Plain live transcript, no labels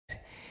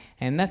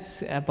And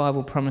that's a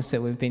Bible promise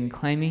that we've been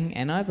claiming,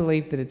 and I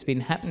believe that it's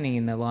been happening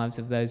in the lives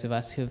of those of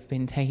us who have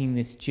been taking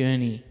this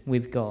journey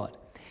with God.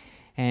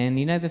 And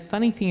you know, the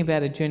funny thing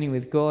about a journey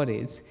with God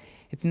is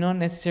it's not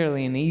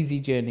necessarily an easy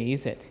journey,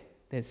 is it?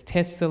 There's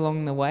tests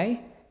along the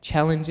way,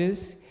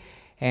 challenges,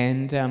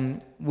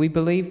 and we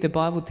believe the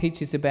Bible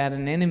teaches about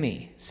an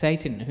enemy,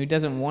 Satan, who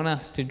doesn't want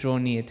us to draw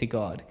near to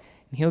God.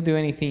 And he'll do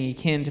anything he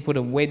can to put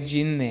a wedge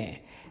in there.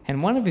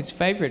 And one of his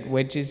favourite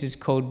wedges is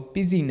called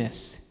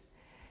busyness.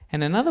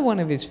 And another one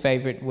of his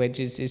favourite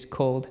wedges is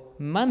called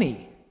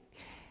money.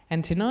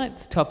 And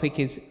tonight's topic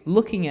is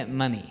looking at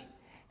money.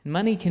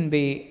 Money can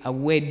be a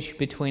wedge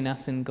between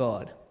us and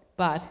God,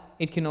 but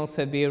it can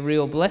also be a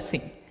real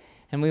blessing.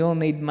 And we all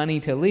need money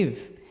to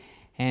live.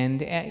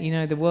 And, you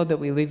know, the world that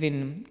we live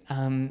in,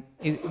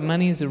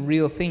 money is a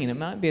real thing. And it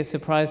might be a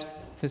surprise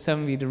for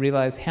some of you to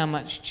realise how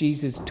much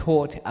Jesus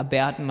taught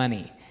about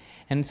money.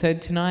 And so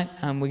tonight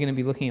we're going to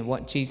be looking at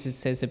what Jesus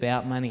says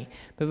about money.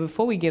 But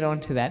before we get on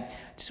to that,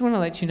 I just want to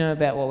let you know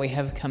about what we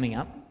have coming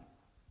up.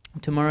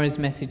 Tomorrow's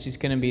message is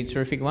going to be a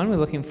terrific one. We're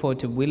looking forward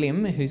to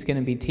William, who's going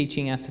to be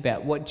teaching us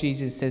about what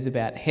Jesus says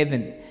about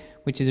heaven,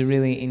 which is a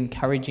really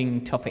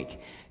encouraging topic.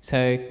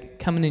 So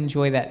come and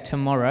enjoy that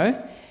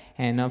tomorrow.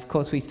 And of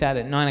course we start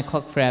at 9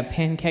 o'clock for our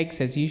pancakes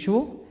as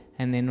usual,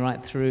 and then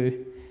right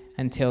through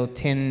until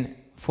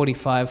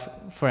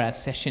 10:45 for our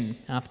session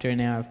after an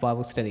hour of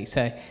Bible study.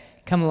 So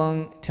come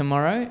along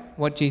tomorrow,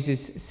 what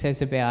Jesus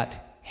says about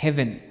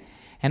heaven.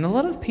 And a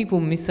lot of people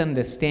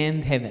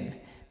misunderstand heaven.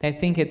 They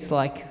think it's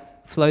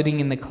like floating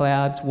in the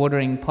clouds,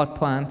 watering pot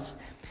plants.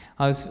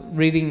 I was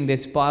reading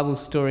this Bible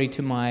story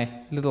to my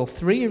little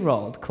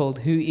 3-year-old called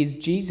Who is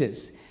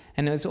Jesus?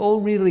 And it was all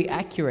really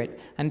accurate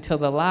until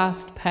the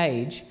last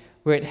page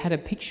where it had a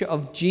picture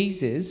of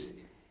Jesus,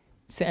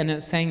 and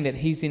it's saying that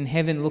he's in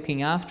heaven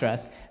looking after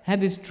us. It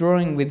had this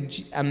drawing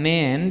with a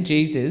man,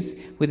 Jesus,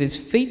 with his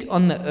feet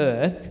on the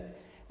earth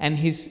and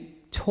his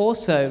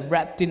torso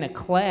wrapped in a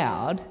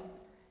cloud,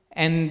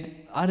 and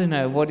I don't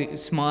know what,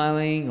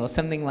 smiling or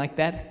something like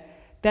that.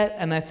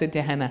 And I said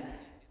to Hannah,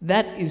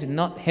 that is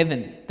not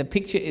heaven. The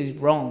picture is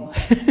wrong.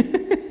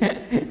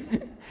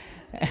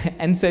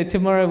 And so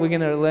tomorrow we're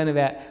going to learn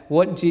about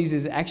what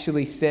Jesus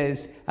actually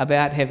says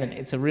about heaven.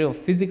 It's a real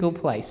physical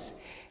place,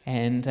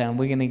 and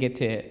we're going to get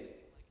to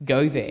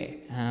go there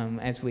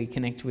as we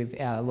connect with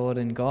our Lord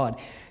and God.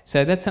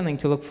 So that's something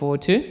to look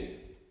forward to.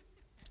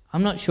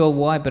 I'm not sure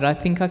why, but I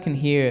think I can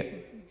hear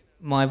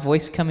my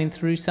voice coming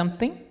through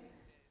something.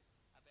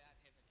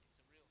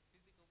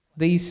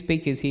 These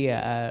speakers here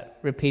are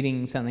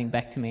repeating something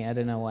back to me. I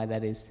don't know why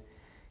that is.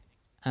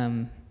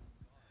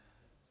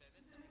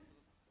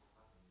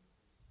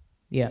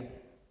 Yeah.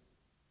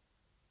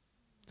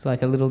 It's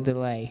like a little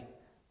delay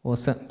or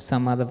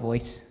some other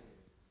voice.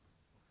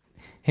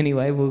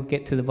 Anyway, we'll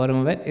get to the bottom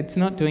of it. It's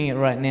not doing it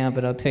right now,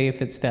 but I'll tell you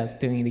if it starts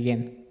doing it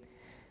again.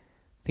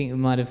 I think we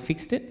might have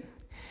fixed it.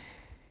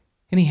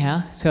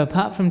 Anyhow, so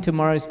apart from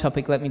tomorrow's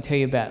topic, let me tell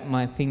you about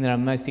my thing that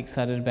I'm most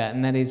excited about,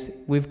 and that is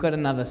we've got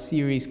another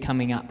series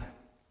coming up.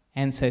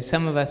 And so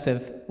some of us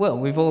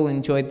we've all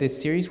enjoyed this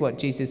series, what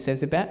Jesus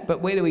says about,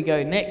 but where do we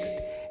go next?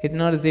 It's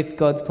not as if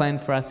God's plan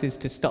for us is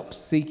to stop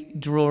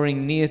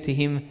drawing near to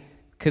him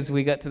because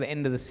we got to the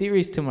end of the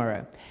series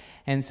tomorrow.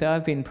 And so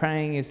I've been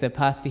praying as the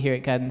pastor here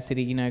at Garden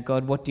City, you know,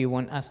 God, what do you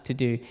want us to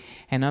do?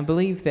 And I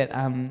believe that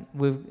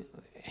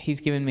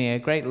he's given me a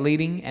great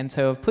leading, and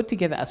so I've put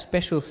together a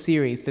special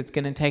series that's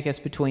going to take us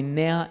between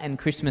now and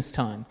Christmas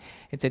time.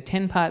 It's a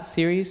 10-part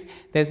series.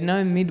 There's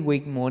no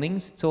midweek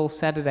mornings. It's all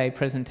Saturday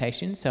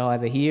presentations, so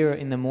either here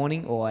in the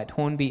morning or at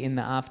Hornby in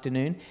the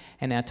afternoon,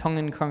 and our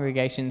Tongan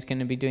congregation is going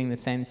to be doing the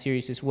same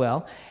series as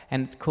well,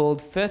 and it's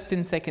called 1st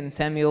and 2nd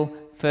Samuel,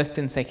 1st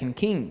and 2nd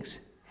Kings.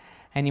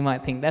 And you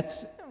might think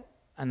that's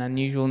an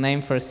unusual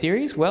name for a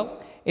series.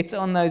 Well, it's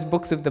on those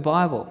books of the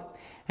Bible.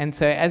 And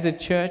so as a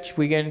church,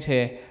 we're going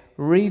to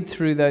read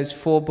through those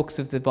 4 books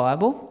of the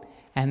Bible,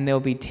 and there'll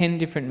be 10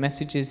 different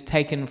messages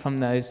taken from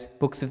those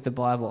books of the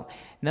Bible.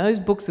 And those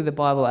books of the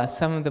Bible are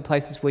some of the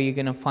places where you're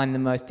going to find the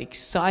most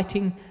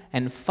exciting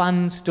and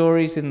fun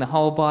stories in the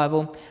whole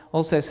Bible,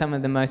 also some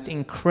of the most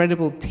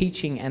incredible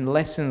teaching and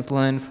lessons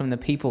learned from the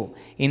people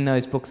in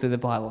those books of the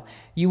Bible.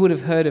 You would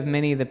have heard of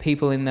many of the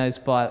people in those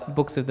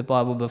books of the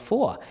Bible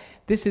before.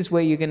 This is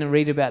where you're going to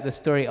read about the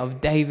story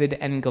of David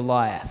and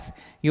Goliath.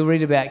 You'll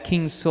read about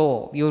King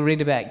Saul. You'll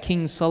read about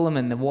King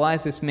Solomon, the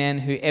wisest man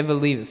who ever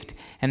lived,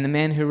 and the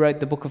man who wrote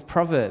the book of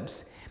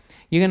Proverbs.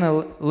 You're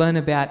going to learn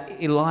about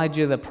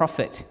Elijah the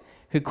prophet,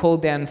 who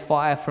called down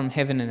fire from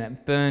heaven and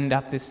it burned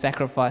up this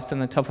sacrifice on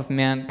the top of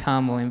Mount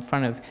Carmel in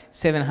front of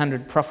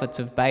 700 prophets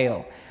of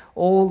Baal.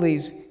 All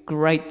these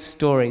great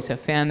stories are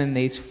found in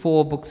these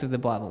 4 books of the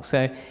Bible.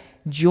 So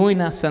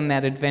join us on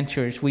that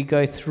adventure as we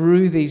go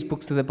through these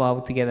books of the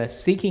Bible together,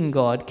 seeking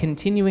God,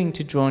 continuing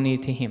to draw near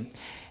to him.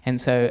 And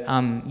so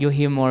you'll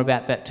hear more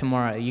about that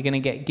tomorrow. You're going to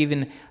get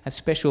given a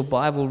special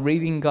Bible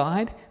reading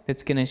guide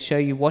that's going to show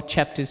you what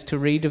chapters to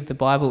read of the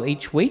Bible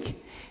each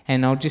week.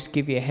 And I'll just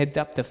give you a heads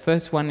up. The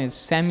first one is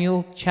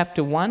Samuel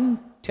chapter 1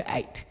 to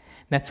 8.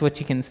 That's what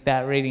you can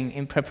start reading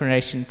in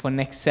preparation for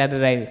next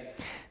Saturday.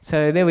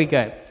 So there we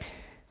go.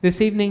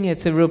 This evening,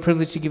 it's a real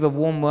privilege to give a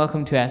warm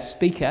welcome to our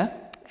speaker.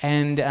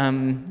 And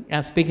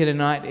our speaker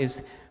tonight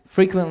is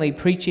frequently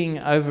preaching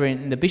over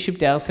in the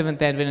Bishopdale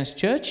Seventh-day Adventist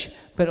Church,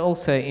 but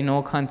also in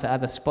all kinds of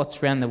other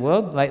spots around the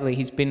world. Lately,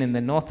 he's been in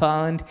the North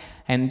Island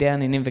and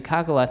down in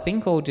Invercargill, I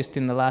think, all just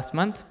in the last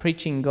month,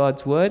 preaching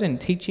God's word and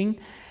teaching.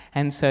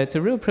 And so it's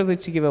a real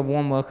privilege to give a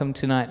warm welcome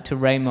tonight to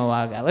Ray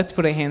Moaga. Let's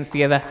put our hands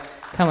together.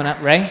 Come on up,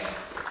 Ray.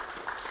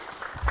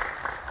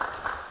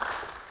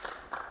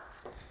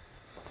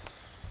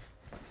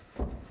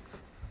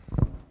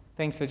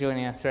 Thanks for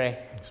joining us, Ray.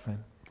 Thanks,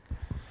 man.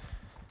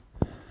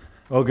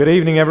 Well, good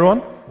evening, everyone.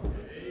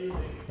 Good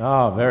evening.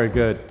 Oh, very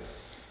good.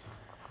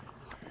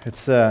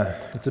 It's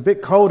a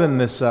bit cold in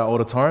this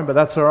auditorium, but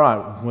that's all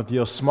right. With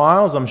your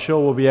smiles, I'm sure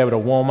we'll be able to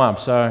warm up.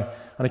 So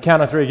on a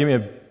count of three, give me a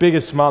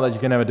biggest smile that you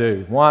can ever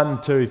do.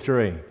 1, 2,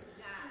 3.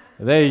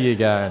 There you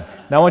go.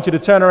 Now I want you to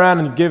turn around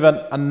and give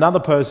another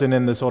person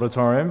in this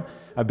auditorium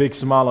a big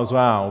smile as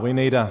well. We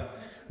need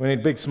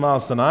big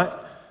smiles tonight.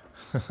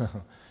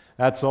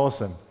 That's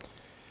awesome.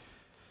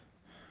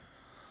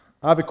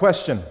 I have a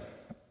question.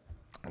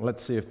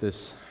 Let's see if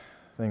this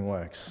thing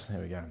works.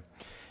 Here we go.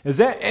 Is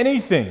there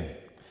anything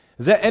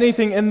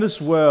in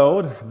this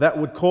world that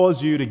would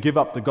cause you to give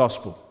up the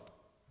gospel?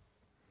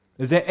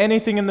 Is there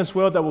anything in this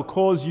world that will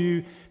cause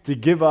you to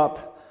give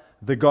up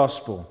the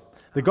gospel?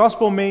 The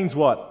gospel means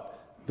what?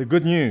 The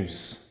good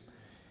news.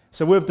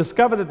 So we've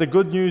discovered that the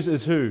good news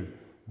is who?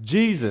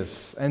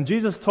 Jesus. And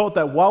Jesus taught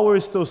that while we were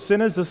still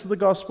sinners, this is the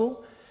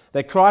gospel,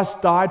 that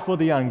Christ died for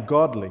the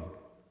ungodly.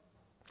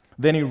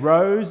 Then he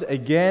rose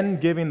again,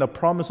 giving the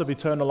promise of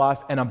eternal life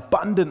and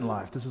abundant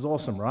life. This is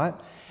awesome, right?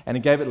 And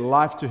he gave it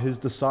life to his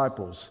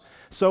disciples.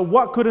 So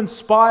what could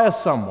inspire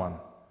someone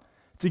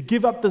to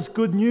give up this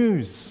good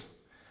news?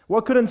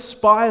 What could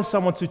inspire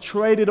someone to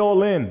trade it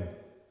all in?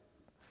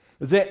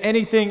 Is there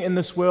anything in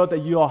this world that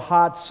your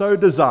heart so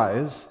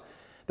desires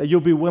that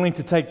you'll be willing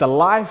to take the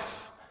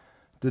life,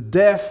 the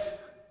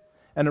death,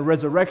 and the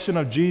resurrection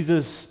of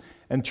Jesus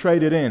and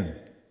trade it in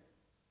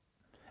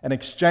and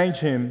exchange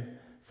him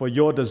for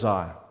your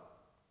desire?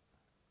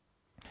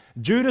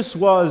 Judas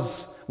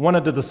was one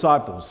of the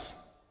disciples.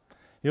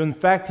 In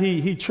fact,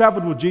 he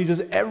traveled with Jesus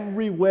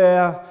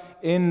everywhere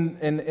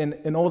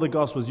in all the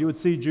Gospels. You would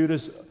see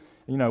Judas,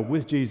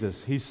 with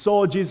Jesus. He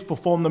saw Jesus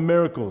perform the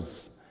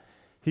miracles.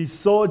 He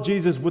saw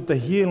Jesus with the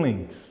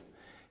healings.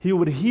 He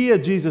would hear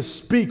Jesus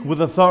speak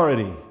with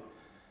authority.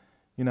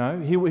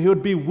 He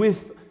would be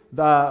with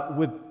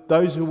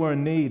those who were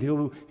in need.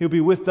 He'll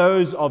be with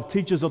those of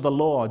teachers of the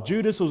law.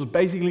 Judas was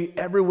basically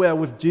everywhere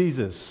with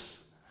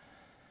Jesus.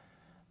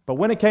 But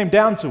when it came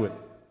down to it,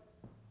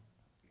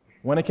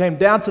 when it came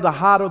down to the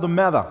heart of the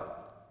matter,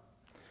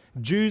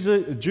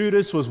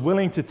 Judas was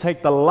willing to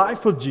take the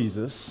life of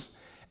Jesus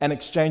and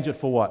exchange it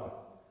for what?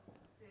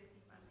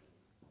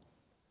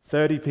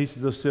 30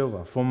 pieces of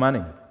silver for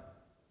money.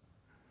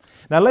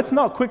 Now, let's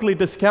not quickly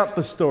discount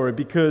the story,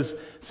 because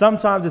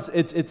sometimes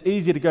it's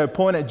easy to go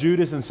point at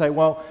Judas and say,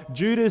 well,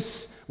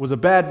 Judas was a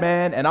bad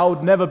man and I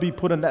would never be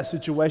put in that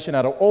situation.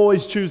 I'd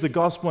always choose the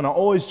gospel and I'll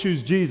always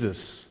choose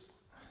Jesus.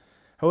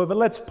 However,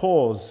 let's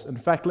pause. In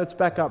fact, let's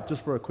back up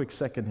just for a quick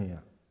second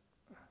here.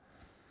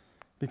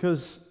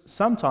 Because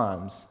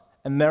sometimes,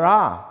 and there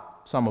are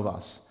some of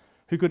us,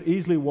 who could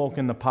easily walk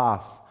in the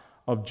path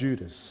of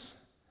Judas.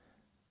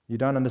 You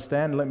don't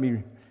understand? Let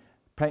me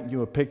paint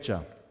you a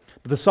picture.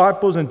 The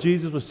disciples and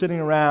Jesus were sitting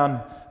around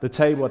the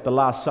table at the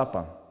Last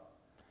Supper.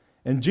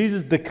 And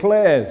Jesus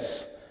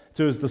declares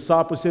to his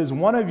disciples, says,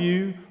 one of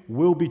you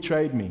will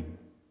betray me.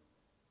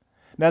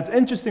 Now, it's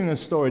interesting in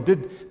this story.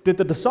 Did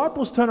the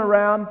disciples turn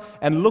around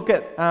and look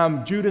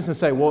at Judas and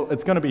say, well,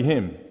 it's going to be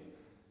him?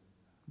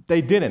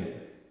 They didn't.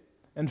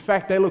 In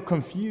fact, they looked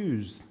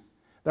confused.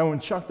 They were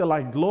in shock. They're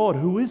like, Lord,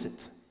 who is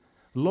it?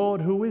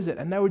 Lord, who is it?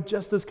 And they were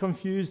just as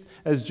confused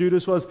as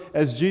Judas was,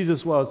 as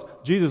Jesus was.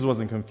 Jesus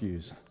wasn't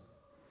confused,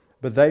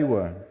 but they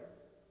were.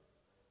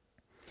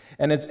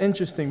 And it's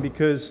interesting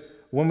because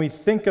when we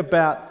think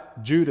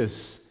about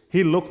Judas,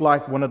 he looked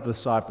like one of the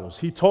disciples.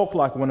 He talked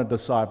like one of the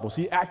disciples.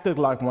 He acted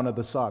like one of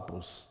the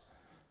disciples.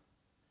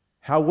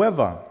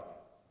 However,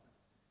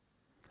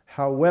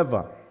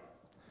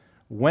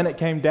 when it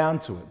came down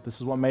to it,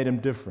 this is what made him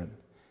different.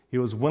 He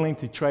was willing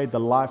to trade the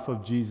life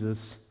of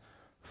Jesus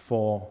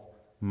for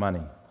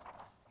money.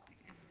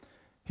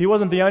 He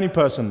wasn't the only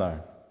person,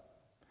 though.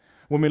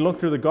 When we look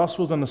through the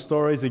Gospels and the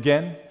stories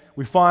again,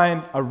 we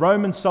find a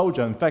Roman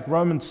soldier, in fact,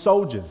 Roman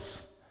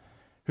soldiers,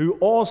 who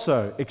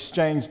also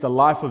exchanged the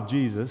life of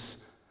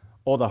Jesus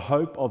or the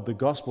hope of the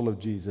gospel of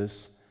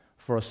Jesus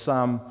for a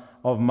sum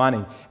of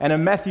money. And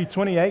in Matthew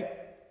 28,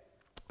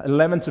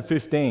 11 to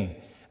 15,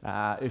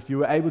 if you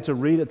were able to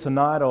read it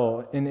tonight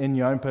or in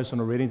your own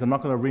personal readings, I'm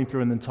not going to read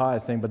through an entire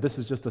thing, but this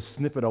is just a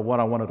snippet of what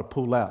I wanted to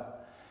pull out.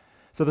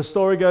 So the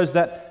story goes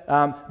that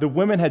the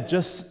women had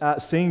just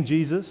seen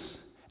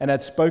Jesus and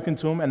had spoken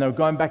to him, and they were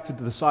going back to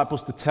the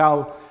disciples to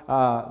tell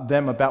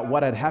them about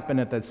what had happened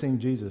at that seen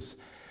Jesus.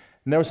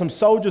 And there were some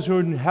soldiers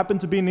who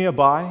happened to be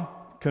nearby,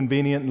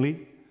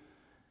 conveniently.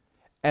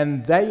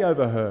 And they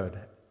overheard,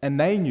 and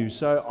they knew.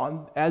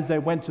 So as they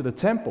went to the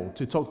temple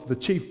to talk to the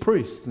chief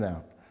priests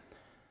now,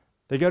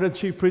 they go to the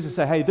chief priests and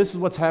say, hey, this is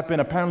what's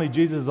happened. Apparently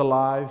Jesus is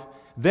alive.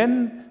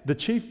 Then the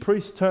chief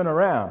priests turn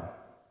around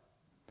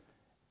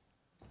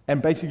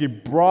and basically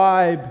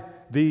bribe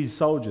these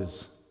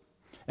soldiers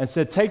and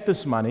said, take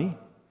this money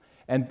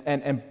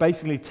and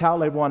basically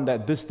tell everyone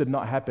that this did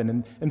not happen.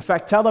 And in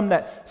fact, tell them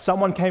that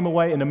someone came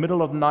away in the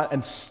middle of the night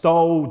and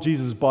stole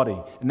Jesus' body,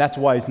 and that's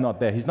why he's not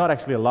there. He's not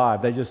actually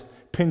alive. They just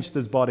pinched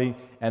his body,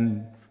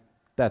 and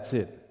that's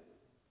it.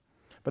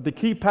 But the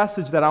key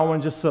passage that I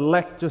want to just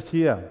select just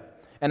here,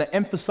 and it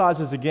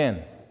emphasizes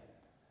again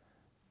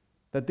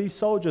that these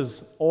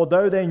soldiers,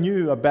 although they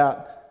knew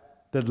about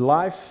the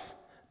life,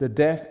 the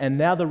death, and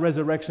now the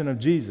resurrection of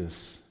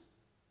Jesus,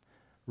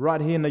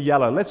 right here in the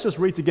yellow. Let's just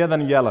read together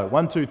in yellow.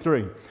 1, 2,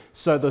 3.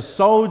 So the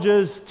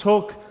soldiers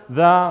took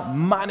the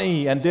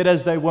money and did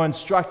as they were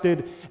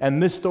instructed,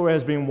 and this story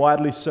has been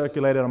widely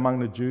circulated among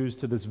the Jews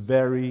to this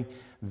very,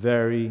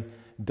 very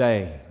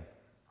day.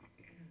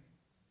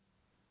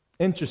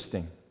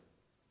 Interesting.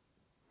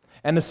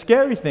 And the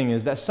scary thing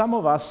is that some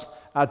of us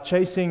are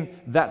chasing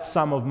that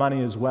sum of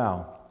money as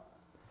well.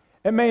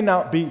 It may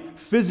not be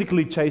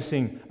physically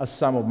chasing a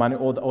sum of money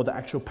or the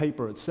actual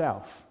paper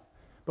itself,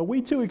 but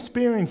we too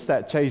experience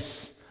that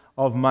chase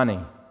of money.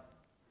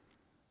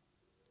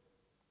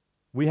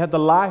 We had the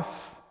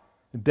life,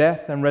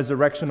 death, and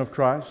resurrection of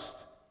Christ,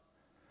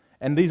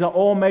 and these are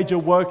all major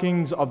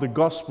workings of the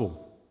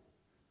gospel.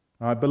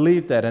 I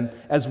believe that, and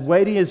as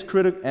weighty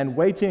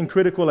and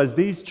critical as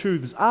these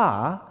truths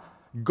are,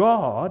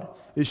 God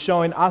is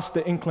showing us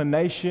the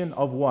inclination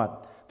of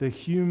what? The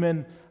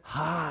human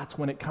heart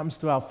when it comes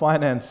to our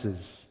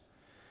finances.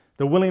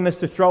 The willingness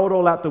to throw it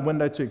all out the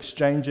window to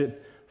exchange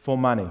it for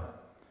money.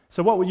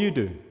 So what will you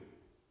do?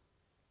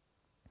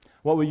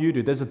 What will you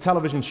do? There's a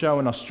television show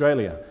in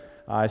Australia.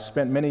 I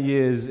spent many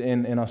years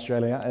in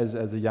Australia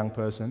as a young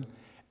person.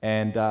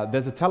 And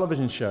there's a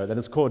television show that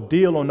is called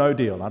Deal or No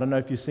Deal. I don't know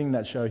if you've seen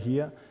that show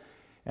here.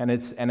 And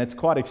it's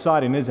quite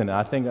exciting, isn't it?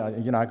 I think,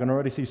 I can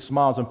already see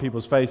smiles on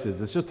people's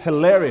faces. It's just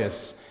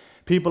hilarious.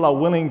 People are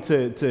willing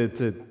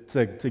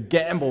to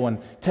gamble and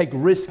take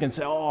risk and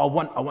say, oh,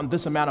 I want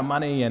this amount of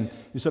money. And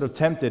you're sort of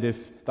tempted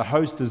if the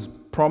host is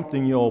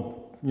prompting you or,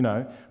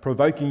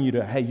 provoking you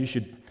to, hey, you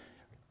should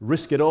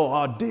risk it all.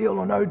 Oh, deal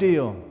or no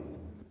deal.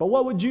 But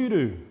what would you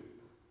do?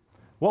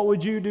 What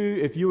would you do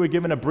if you were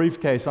given a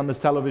briefcase on this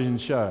television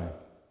show?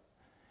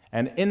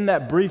 And in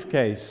that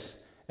briefcase,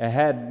 it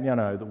had,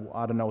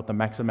 I don't know what the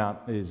max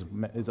amount is.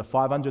 Is it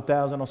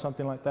 500,000 or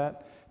something like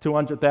that?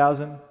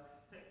 200,000?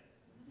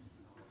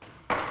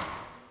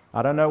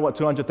 I don't know what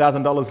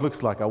 $200,000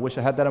 looks like. I wish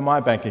I had that in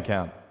my bank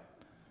account.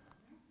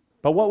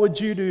 But what would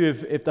you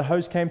do if the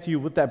host came to you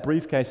with that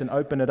briefcase and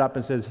opened it up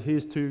and says,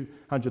 here's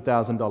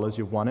 $200,000,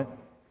 you've won it.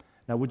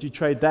 Now, would you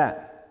trade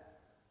that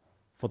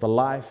for the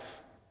life,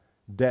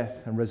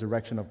 death, and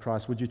resurrection of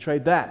Christ? Would you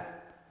trade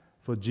that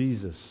for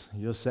Jesus,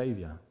 your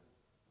Savior?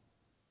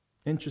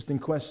 Interesting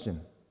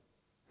question.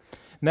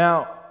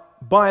 Now,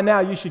 by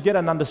now, you should get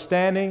an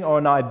understanding or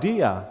an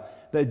idea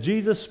that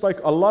Jesus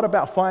spoke a lot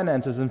about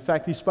finances. In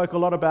fact, he spoke a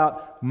lot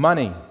about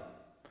money.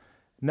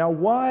 Now,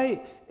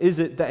 why is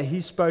it that he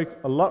spoke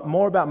a lot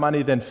more about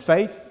money than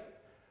faith,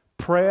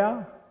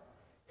 prayer,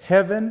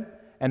 heaven,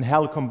 and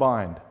hell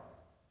combined?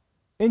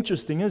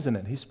 Interesting, isn't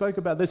it? He spoke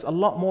about this a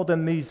lot more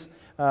than these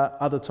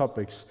other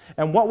topics.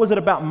 And what was it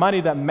about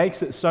money that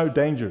makes it so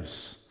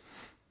dangerous?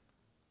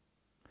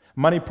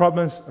 Money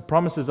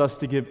promises us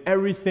to give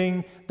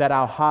everything that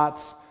our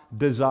hearts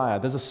desire.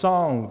 There's a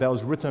song that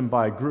was written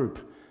by a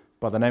group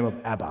by the name of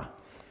ABBA.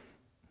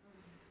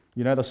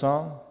 You know the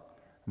song?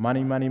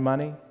 Money, money,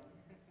 money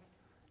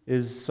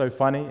is so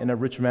funny in a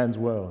rich man's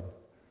world.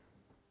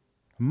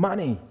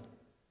 Money.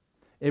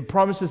 It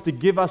promises to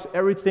give us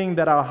everything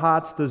that our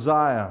hearts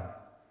desire.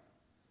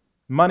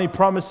 Money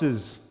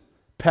promises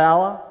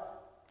power,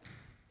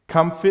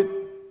 comfort,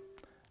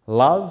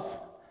 love,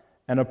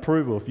 and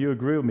approval. If you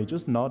agree with me,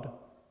 just nod.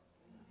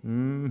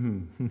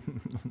 Indeed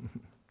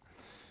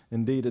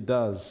it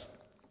does.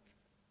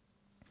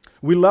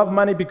 We love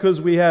money because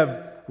we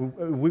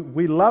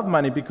love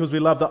money because we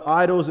love the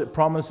idols it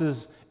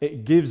promises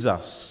it gives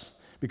us,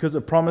 because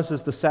it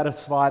promises to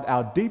satisfy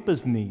our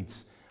deepest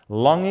needs,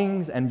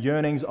 longings, and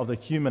yearnings of the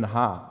human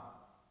heart.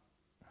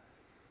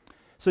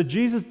 So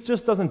Jesus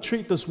just doesn't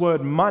treat this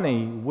word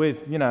money with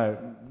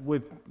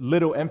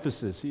little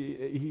emphasis.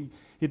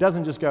 He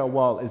doesn't just go,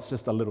 well, it's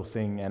just a little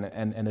thing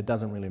and it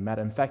doesn't really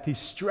matter. In fact, he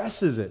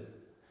stresses it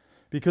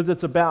because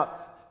it's about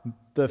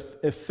the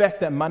effect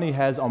that money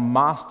has on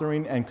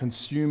mastering and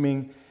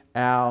consuming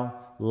our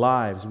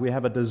lives. We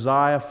have a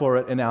desire for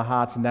it in our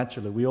hearts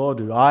naturally. We all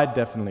do. I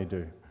definitely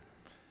do.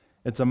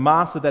 It's a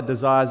master that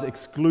desires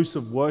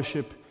exclusive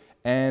worship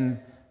and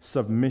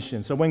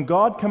submission. So when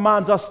God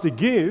commands us to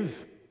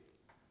give,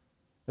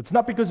 it's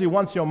not because he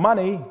wants your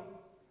money.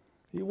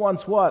 He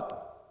wants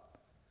what?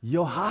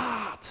 Your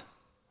heart.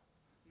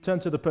 Turn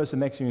to the person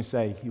next to you and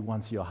say, he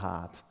wants your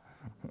heart.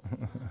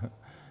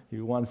 He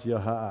wants your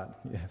heart,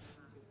 yes.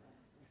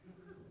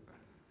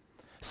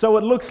 So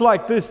it looks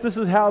like this. This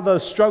is how the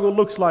struggle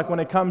looks like when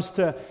it comes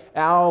to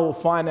our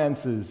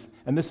finances.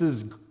 And this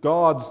is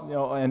God's,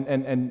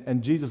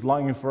 and Jesus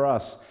longing for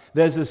us.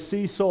 There's a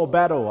seesaw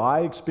battle.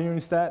 I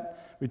experienced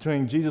that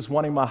between Jesus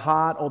wanting my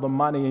heart or the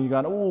money, and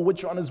you're going, oh,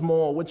 which one is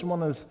more? Which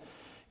one is,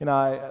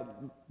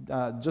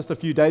 just a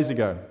few days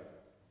ago,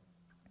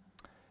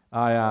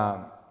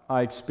 I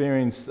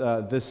experienced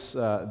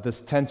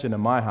this tension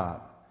in my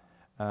heart.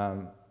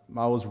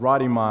 I was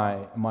riding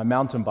my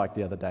mountain bike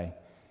the other day,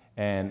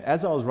 and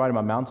as I was riding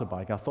my mountain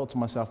bike, I thought to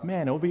myself,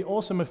 man, it would be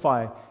awesome if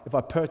I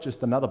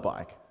purchased another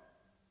bike.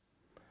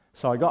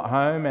 So I got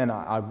home and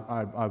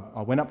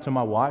I went up to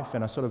my wife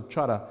and I sort of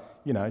trying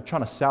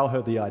to sell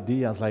her the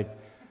idea. I was like,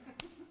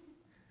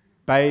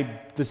 babe,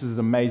 this is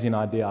an amazing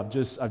idea. I've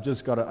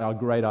just got a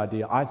great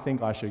idea. I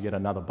think I should get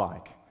another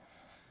bike.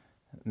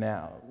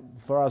 Now,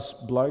 for us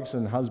blokes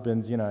and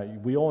husbands,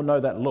 we all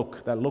know that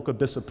look of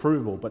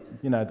disapproval, but,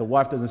 the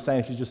wife doesn't say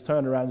anything. She just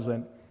turned around and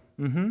went,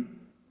 mm-hmm.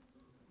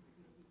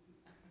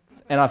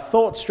 And I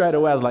thought straight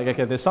away, I was like,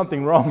 okay, there's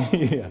something wrong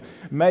here.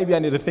 Maybe I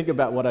need to think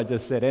about what I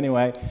just said.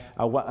 Anyway,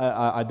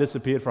 I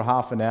disappeared for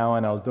half an hour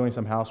and I was doing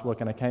some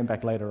housework and I came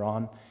back later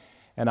on.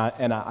 And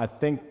I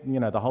think,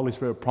 the Holy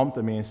Spirit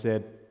prompted me and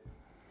said,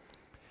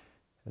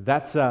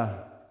 that's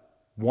a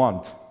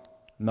want,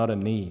 not a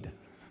need.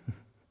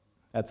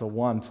 That's a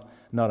want,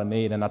 not a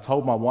need. And I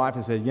told my wife,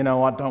 I said, you know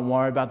what, don't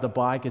worry about the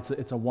bike.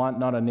 It's a want,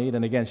 not a need.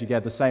 And again, she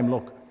gave the same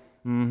look.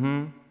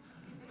 Mm-hmm.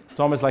 It's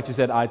almost like she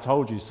said, I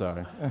told you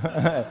so.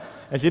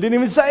 And she didn't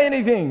even say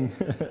anything.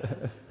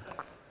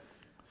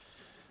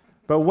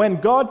 But when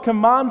God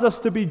commands us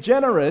to be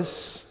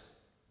generous,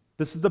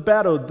 this is the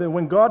battle.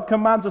 When God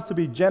commands us to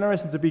be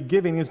generous and to be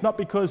giving, it's not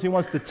because He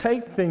wants to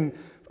take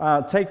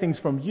things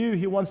from you.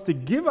 He wants to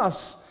give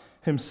us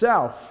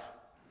Himself.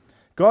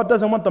 God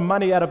doesn't want the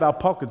money out of our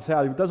pockets. He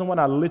doesn't want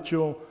our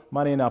literal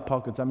money in our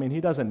pockets. I mean, He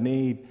doesn't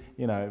need,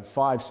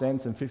 5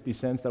 cents and 50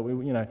 cents that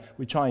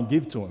we try and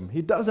give to Him.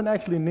 He doesn't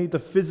actually need the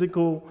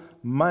physical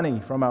money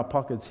from our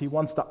pockets. He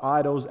wants the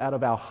idols out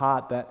of our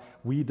heart that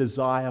we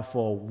desire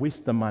for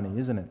with the money,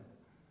 isn't it?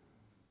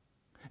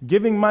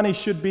 Giving money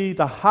should be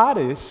the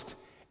hardest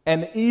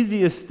and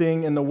easiest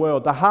thing in the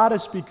world. The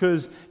hardest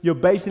because you're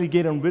basically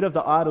getting rid of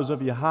the idols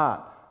of your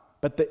heart.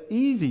 But the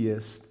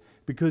easiest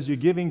because you're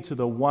giving to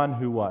the one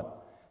who what?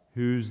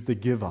 Who's the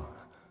giver,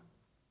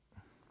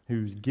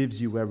 who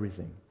gives you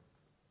everything.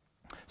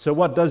 So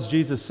what does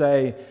Jesus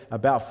say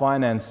about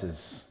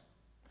finances?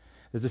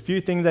 There's a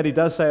few things that He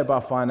does say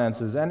about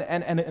finances, and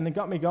it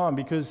got me going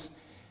because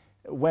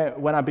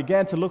when I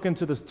began to look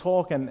into this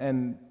talk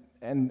and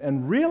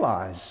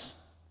realize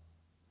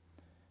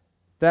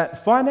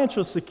that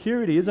financial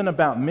security isn't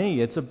about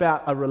me, it's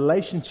about a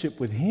relationship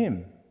with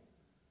Him.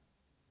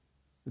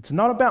 It's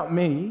not about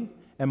me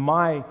and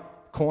my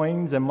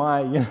coins and my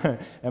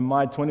and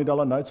my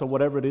 $20 notes or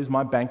whatever it is,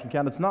 my bank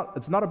account. It's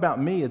not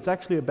about me. It's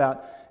actually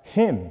about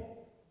Him.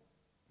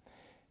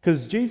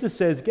 Because Jesus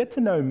says, get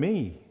to know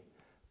me.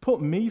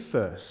 Put me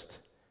first.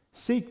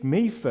 Seek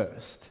me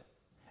first.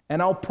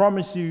 And I'll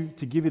promise you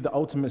to give you the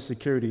ultimate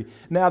security.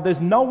 Now,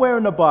 there's nowhere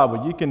in the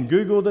Bible, you can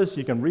Google this,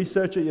 you can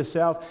research it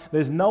yourself.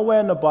 There's nowhere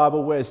in the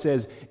Bible where it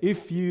says,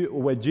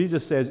 where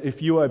Jesus says,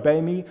 if you obey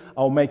me,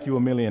 I'll make you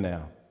a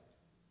millionaire.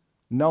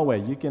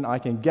 Nowhere. I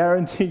can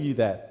guarantee you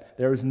that.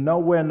 There is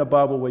nowhere in the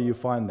Bible where you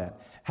find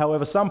that.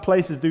 However, some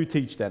places do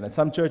teach that, and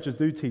some churches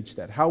do teach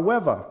that.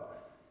 However,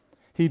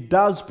 He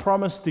does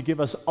promise to give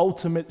us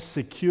ultimate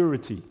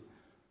security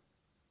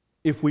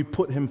if we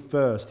put Him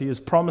first. He is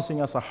promising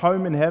us a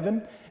home in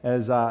heaven,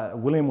 as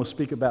William will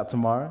speak about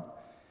tomorrow,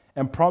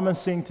 and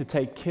promising to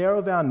take care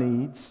of our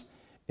needs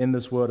in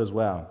this world as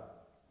well.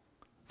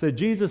 So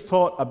Jesus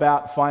taught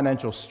about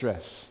financial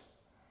stress.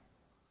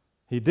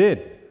 He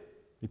did.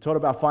 He taught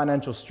about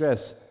financial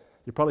stress.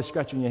 You're probably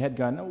scratching your head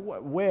going,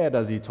 where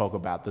does He talk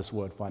about this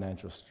word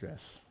financial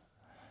stress?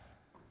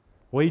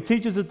 Well, He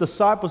teaches His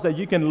disciples that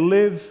you can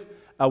live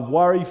a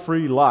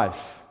worry-free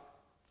life.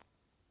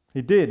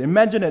 He did.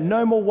 Imagine it.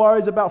 No more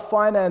worries about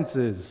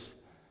finances.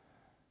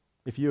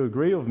 If you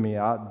agree with me,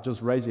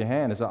 just raise your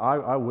hand and say,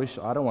 I wish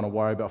I don't want to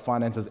worry about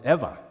finances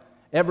ever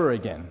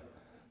again.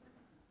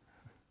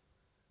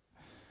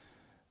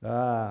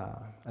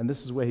 And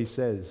this is where He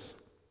says,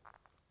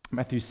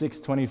 Matthew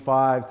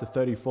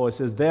 6:25-34, it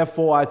says,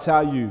 therefore I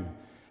tell you,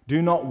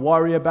 do not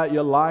worry about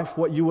your life,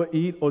 what you will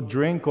eat or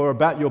drink, or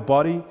about your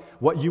body,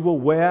 what you will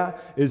wear.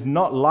 Is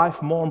not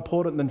life more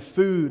important than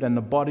food, and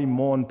the body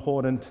more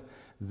important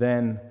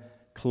than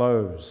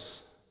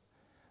clothes?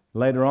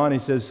 Later on he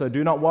says, so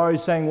do not worry,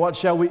 saying, what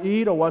shall we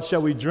eat, or what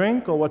shall we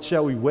drink, or what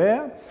shall we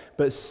wear?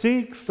 But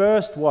seek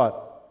first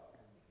what?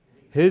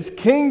 His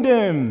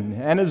kingdom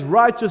and His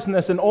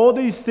righteousness, and all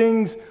these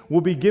things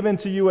will be given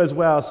to you as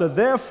well. So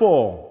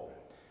therefore,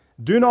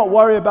 do not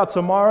worry about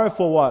tomorrow,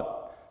 for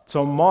what?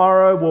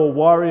 Tomorrow will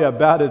worry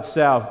about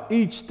itself.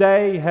 Each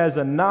day has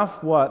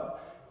enough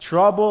what?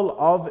 Trouble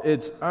of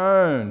its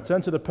own.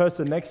 Turn to the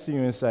person next to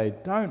you and say,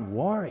 don't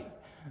worry.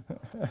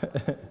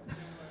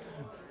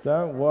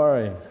 Don't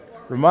worry.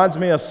 Reminds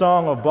me of a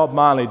song of Bob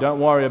Marley,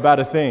 don't worry about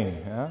a thing.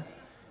 Yeah?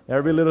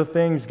 Every little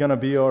thing's going to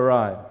be all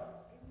right.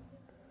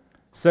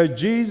 So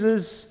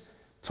Jesus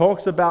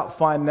talks about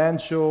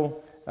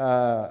financial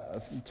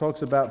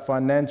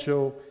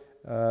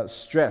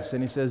stress,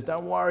 and he says,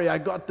 don't worry, I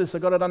got this, I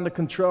got it under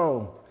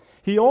control.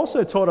 He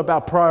also taught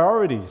about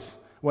priorities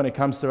when it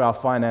comes to our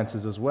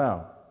finances as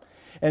well.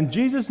 And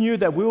Jesus knew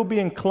that we will be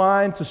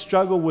inclined to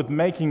struggle with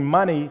making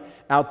money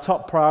our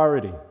top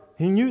priority.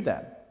 He knew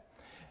that.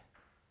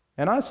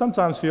 And I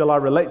sometimes feel I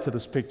relate to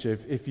this picture.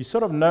 If you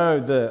sort of know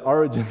the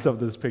origins of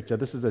this picture,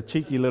 this is a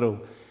cheeky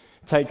little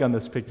take on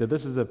this picture.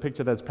 This is a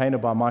picture that's painted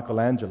by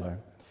Michelangelo.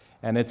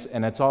 And it's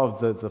of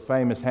the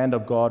famous hand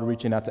of God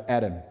reaching out to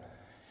Adam.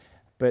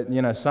 But,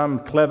 some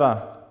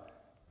clever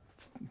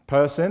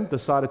person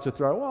decided to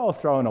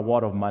throw in a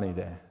wad of money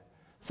there.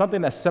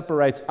 Something that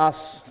separates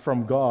us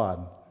from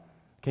God.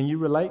 Can you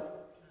relate?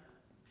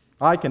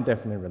 I can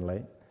definitely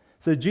relate.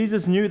 So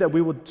Jesus knew that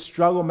we would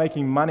struggle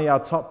making money our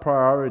top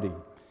priority.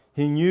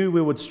 He knew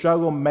we would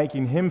struggle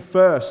making Him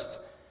first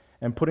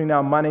and putting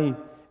our money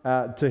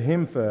to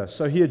Him first.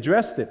 So He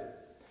addressed it.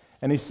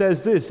 And He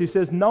says this, He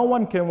says, no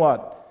one can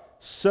what?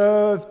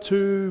 Serve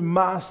two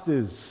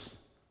masters.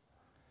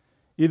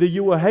 Either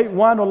you will hate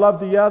one or love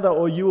the other,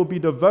 or you will be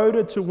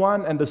devoted to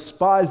one and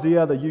despise the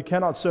other. You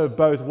cannot serve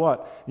both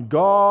what?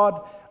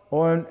 God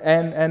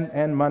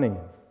and money.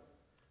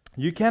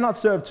 You cannot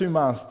serve two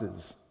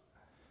masters.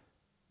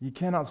 You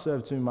cannot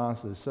serve two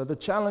masters. So the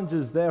challenge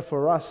is there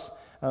for us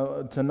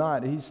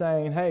tonight. He's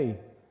saying, hey,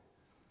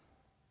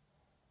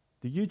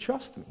 do you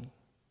trust me?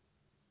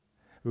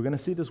 We're going to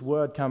see this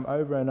word come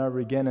over and over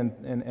again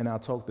in our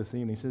talk this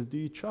evening. He says, do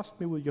you trust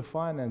me with your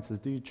finances?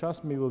 Do you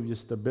trust me with your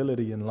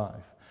stability in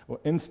life or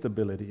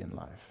instability in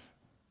life?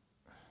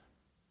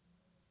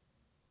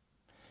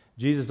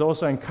 Jesus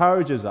also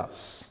encourages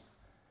us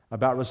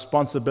about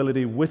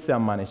responsibility with our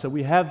money. So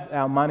we have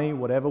our money,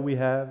 whatever we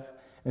have,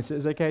 and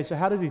says, okay, so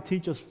how does He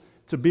teach us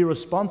to be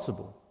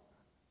responsible?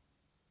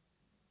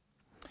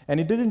 And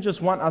He didn't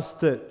just want us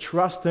to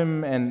trust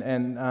Him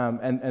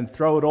and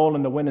throw it all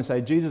in the wind and say,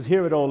 Jesus,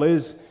 here it all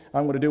is.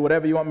 I'm going to do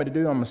whatever you want me to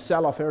do. I'm going to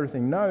sell off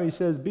everything. No, He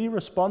says, be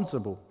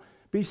responsible.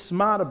 Be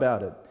smart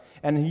about it.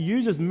 And He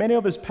uses many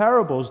of His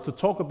parables to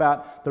talk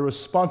about the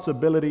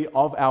responsibility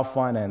of our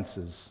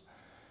finances.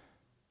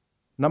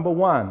 Number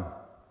one,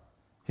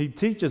 He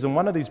teaches, in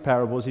one of these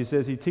parables, He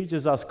says He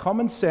teaches us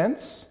common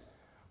sense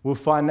with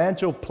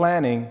financial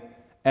planning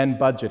and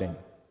budgeting.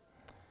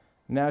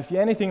 Now, if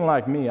you're anything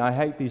like me, I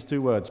hate these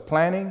two words,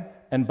 planning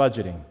and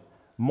budgeting.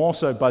 More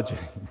so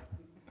budgeting.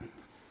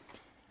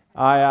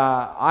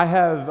 I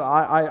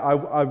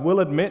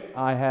will admit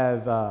I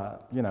have, I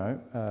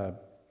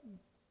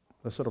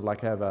sort of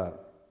like have an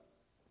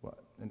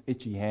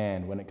itchy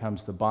hand when it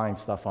comes to buying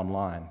stuff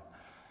online.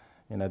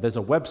 There's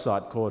a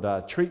website called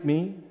Treat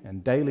Me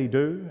and Daily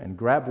Do and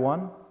Grab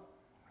One.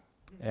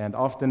 And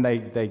often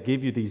they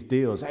give you these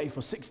deals. Hey,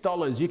 for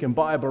 $6 you can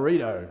buy a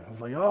burrito. I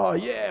was like, oh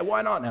yeah,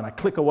 why not? And I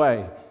click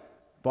away,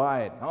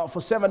 buy it. Oh,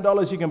 for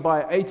 $7 you can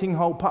buy an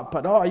 18-hole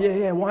putt-putt. Oh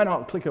yeah, why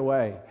not? Click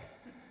away.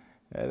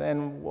 And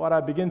then what I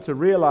begin to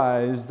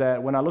realize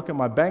that when I look at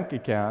my bank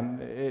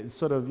account, it's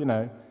sort of,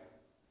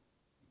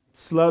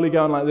 slowly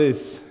going like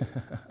this.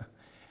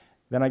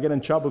 Then I get in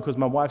trouble because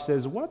my wife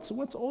says, what's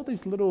all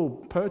these little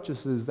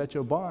purchases that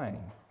you're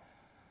buying?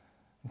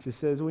 And she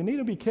says, we need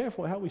to be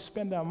careful how we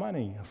spend our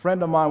money. A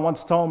friend of mine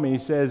once told me, he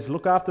says,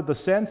 look after the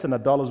cents and the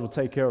dollars will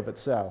take care of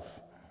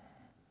itself.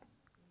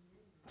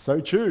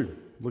 So true.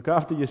 Look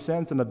after your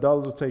cents and the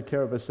dollars will take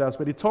care of itself.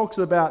 But he talks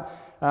about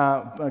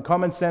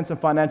common sense and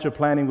financial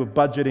planning with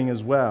budgeting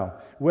as well.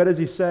 Where does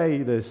he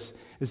say this?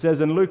 It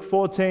says in Luke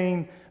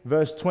 14,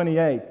 verse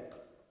 28.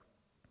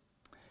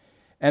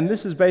 And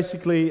this is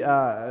basically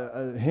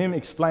him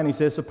explaining. He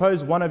says,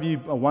 suppose one of you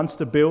wants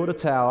to build a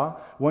tower.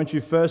 Won't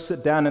you first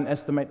sit down and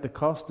estimate the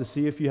cost to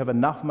see if you have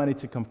enough money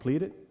to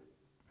complete it?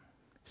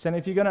 He's saying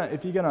if you're gonna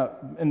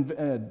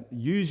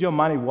use your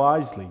money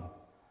wisely,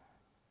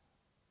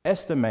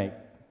 estimate,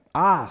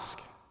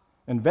 ask,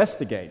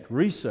 investigate,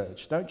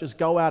 research. Don't just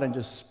go out and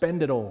just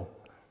spend it all.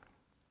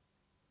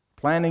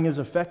 Planning is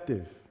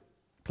effective.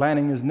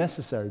 Planning is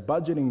necessary.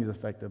 Budgeting is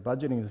effective.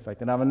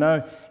 And I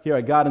know here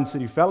at Garden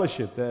City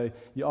Fellowship,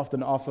 you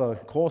often offer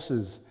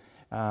courses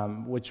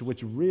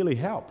which really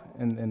help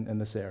in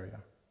this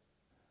area.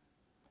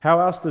 How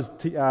else does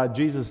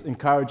Jesus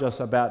encourage us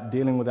about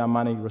dealing with our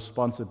money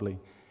responsibly?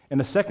 In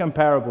the second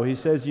parable, he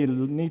says you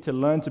need to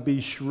learn to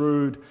be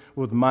shrewd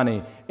with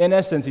money. In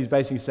essence, he's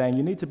basically saying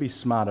you need to be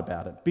smart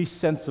about it, be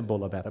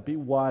sensible about it, be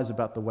wise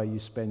about the way you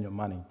spend your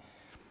money.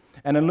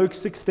 And in Luke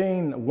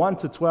 16, 1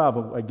 to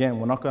 12, again,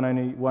 we're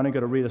only going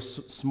to read a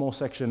small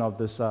section of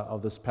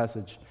this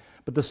passage.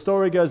 But the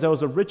story goes, there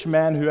was a rich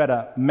man who had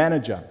a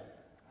manager.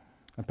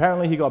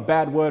 Apparently he got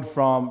bad word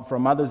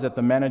from others that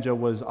the manager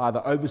was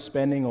either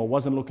overspending or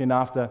wasn't looking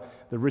after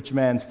the rich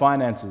man's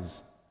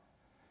finances.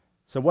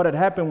 So what had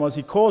happened was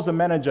he calls the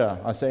manager,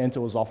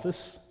 into his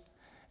office,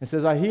 and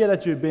says, I hear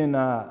that you've been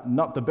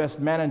not the best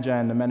manager.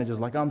 And the manager's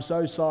like, I'm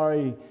so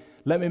sorry,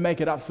 let me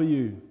make it up for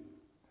you.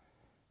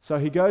 So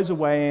he goes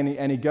away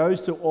and he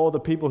goes to all the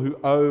people who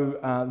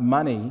owe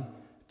money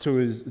to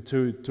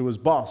his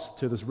boss,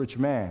 to this rich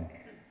man.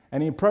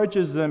 And he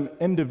approaches them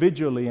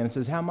individually and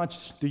says, how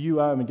much do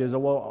you owe? And he goes, oh,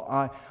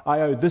 well,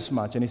 I owe this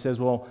much. And he says,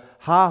 well,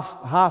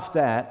 half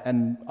that,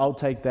 and I'll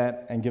take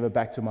that and give it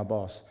back to my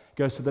boss.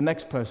 Goes to the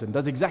next person,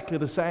 does exactly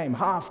the same,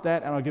 half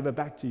that, and I'll give it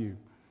back to you.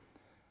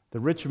 The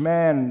rich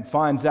man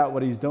finds out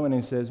what he's doing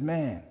and says,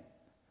 man,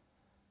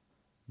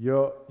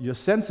 you're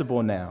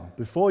sensible now.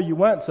 Before you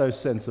weren't so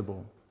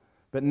sensible,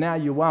 but now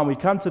you are. We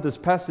come to this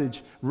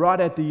passage right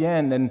at the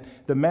end, and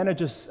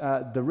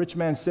the rich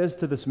man says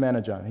to this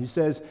manager, he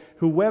says,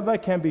 whoever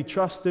can be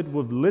trusted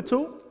with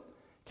little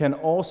can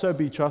also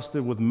be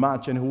trusted with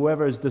much, and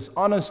whoever is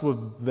dishonest with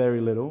very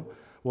little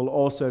will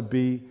also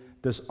be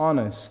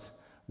dishonest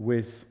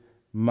with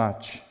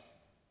much.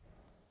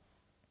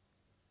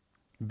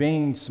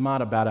 Being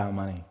smart about our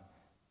money.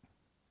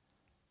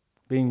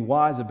 Being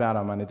wise about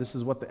our money. This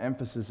is what the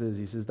emphasis is.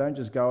 He says, don't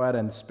just go out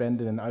and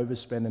spend it and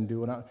overspend and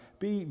do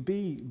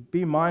it.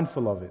 Be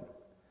mindful of it.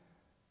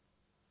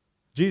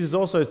 Jesus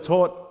also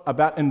taught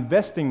about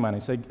investing money.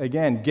 So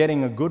again,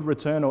 getting a good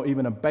return or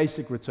even a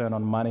basic return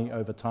on money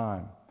over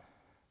time.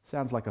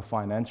 Sounds like a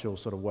financial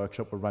sort of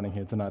workshop we're running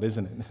here tonight,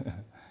 isn't it?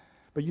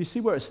 But you see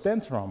where it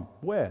stems from.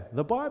 Where?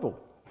 The Bible.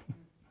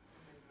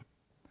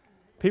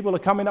 People are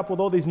coming up with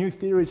all these new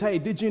theories. Hey,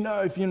 did you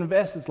know if you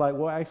invest? It's like,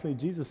 well, actually,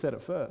 Jesus said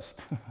it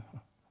first.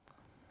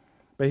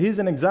 But here's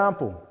an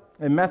example.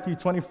 In Matthew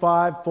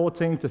 25,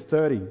 14 to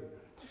 30.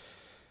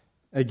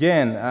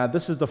 Again,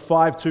 this is the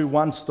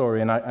 5-2-1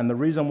 story. And the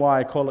reason why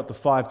I call it the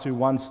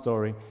 5-2-1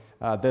 story,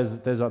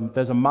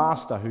 there's a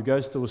master who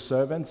goes to his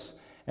servants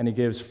and he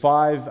gives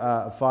five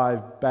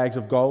bags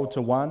of gold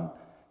to one,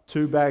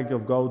 2 bags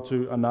of gold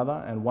to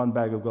another, and 1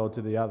 bag of gold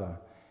to the other.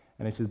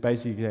 And he says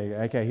basically,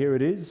 okay, here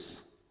it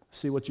is.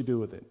 See what you do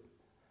with it.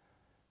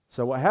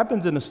 So what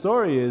happens in the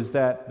story is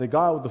that the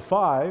guy with the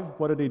 5,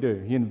 what did he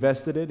do? He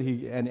invested it,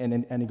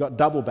 and he got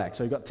double back,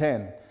 so he got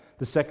 10.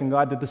 The second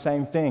guy did the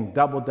same thing,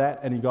 doubled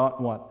that, and he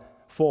got what?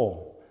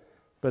 4.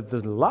 But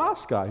the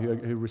last guy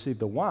who received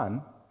the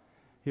 1,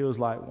 he was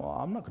like, well,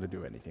 I'm not going to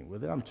do anything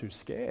with it. I'm too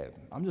scared.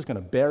 I'm just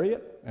going to bury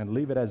it and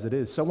leave it as it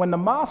is. So when the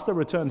master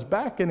returns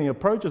back and he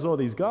approaches all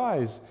these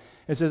guys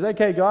and says,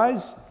 okay,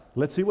 guys,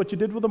 let's see what you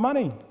did with the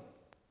money.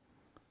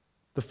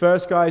 The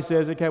first guy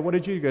says, okay, what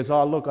did you do? He goes,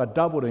 oh, look, I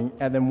doubled it.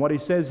 And then what he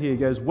says here, he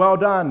goes, well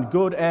done,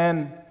 good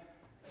and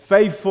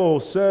faithful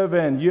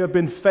servant. You have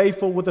been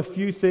faithful with a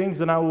few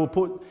things, and I will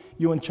put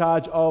you in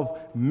charge of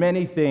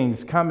many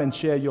things. Come and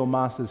share your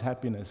master's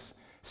happiness.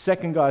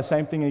 Second guy,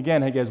 same thing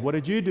again. He goes, what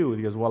did you do?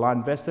 He goes, well, I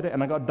invested it,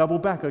 and I got double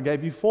back. I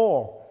gave you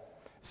 4.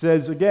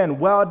 Says again,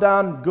 well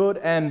done, good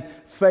and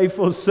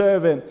faithful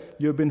servant.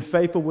 You have been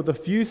faithful with a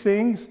few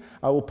things.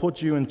 I will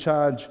put you in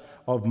charge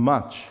of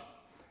much.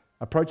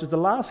 Approaches the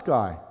last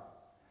guy.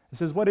 He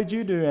says, what did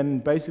you do?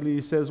 And basically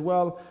he says,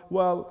 well,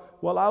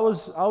 I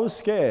was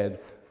scared.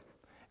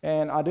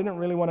 And I didn't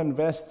really want to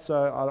invest,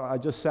 so I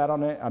just sat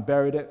on it, I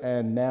buried it,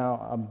 and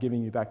now I'm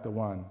giving you back the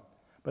 1.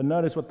 But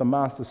notice what the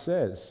master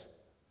says.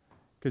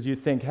 Because you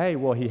think, hey,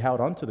 well, he held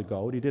on to the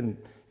gold. He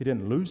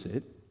didn't lose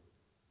it.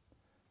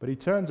 But he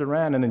turns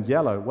around, and in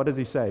yellow, what does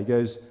he say? He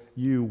goes,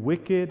 you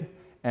wicked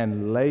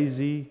and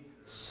lazy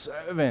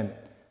servant.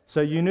 So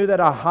you knew that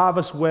I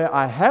harvest where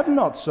I have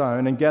not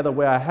sown and gather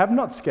where I have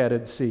not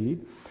scattered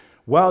seed.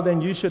 Well,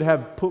 then you should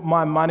have put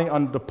my money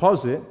on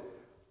deposit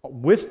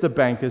with the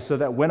bankers so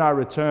that when I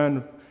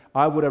return,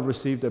 I would have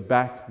received it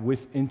back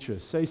with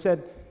interest. So he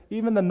said,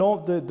 even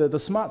the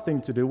smart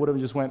thing to do would have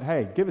just went,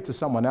 hey, give it to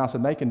someone else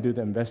and they can do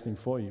the investing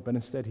for you. But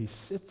instead, he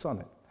sits on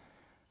it.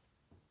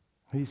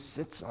 He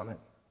sits on it.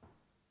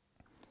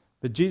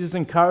 But Jesus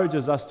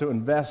encourages us to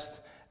invest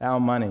our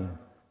money,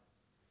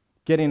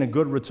 getting a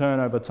good return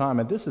over time.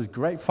 And this is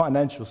great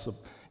financial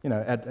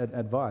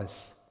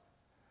advice.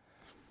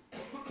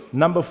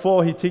 Number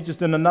 4, he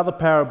teaches in another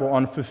parable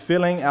on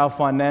fulfilling our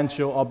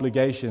financial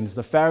obligations.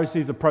 The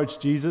Pharisees approach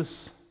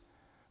Jesus,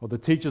 or the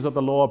teachers of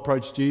the law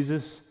approach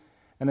Jesus,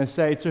 and they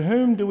say, to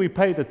whom do we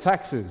pay the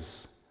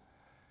taxes?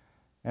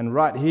 And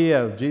right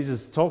here,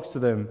 Jesus talks to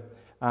them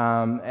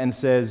and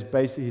says,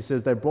 basically, he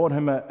says they brought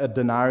him a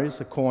denarius,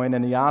 a coin,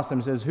 and he asked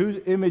them, says,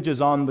 whose image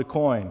is on the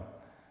coin?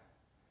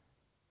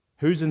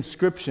 Whose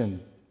inscription?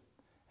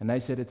 And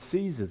they said, it's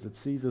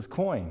Caesar's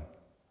coin.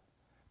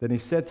 Then he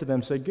said to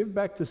them, so give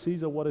back to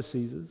Caesar what is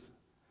Caesar's,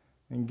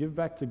 and give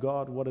back to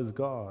God what is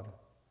God.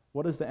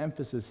 What is the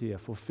emphasis here?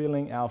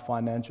 Fulfilling our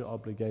financial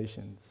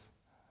obligations.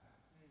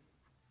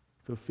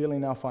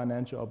 Fulfilling our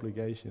financial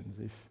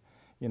obligations.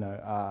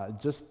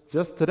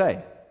 Just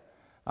today,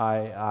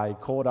 I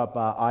called up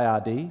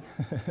IRD,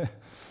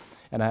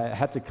 and I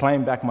had to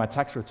claim back my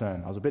tax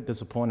return. I was a bit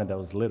disappointed that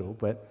was little,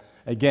 but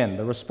again,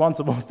 the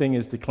responsible thing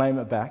is to claim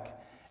it back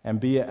and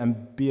be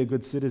a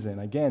good citizen.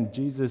 Again,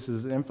 Jesus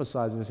is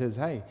emphasizing, he says,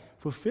 hey,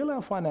 fulfill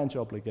our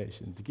financial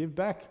obligations. Give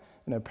back,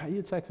 pay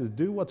your taxes.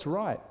 Do what's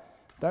right.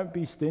 Don't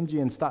be stingy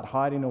and start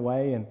hiding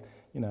away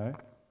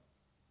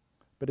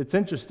But it's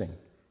interesting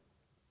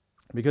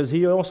because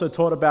he also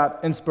taught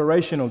about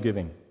inspirational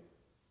giving.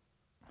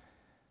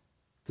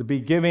 To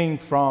be giving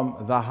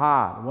from the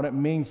heart, what it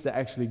means to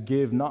actually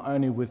give not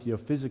only with your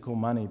physical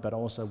money, but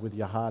also with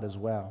your heart as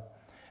well.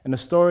 And the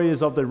story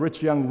is of the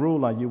rich young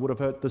ruler. You would have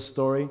heard this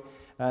story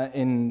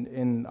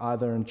in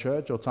either in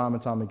church or time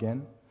and time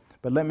again.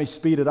 But let me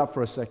speed it up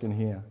for a second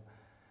here.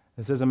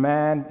 It says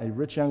a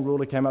rich young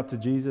ruler came up to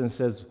Jesus and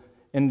says,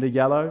 in the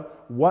yellow,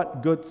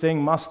 "What good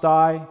thing must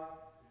I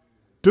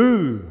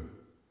do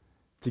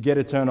to get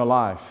eternal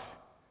life?"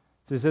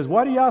 So he says,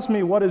 "Why do you ask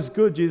me what is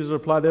good?" Jesus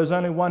replied, "There's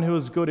only one who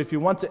is good. If you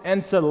want to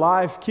enter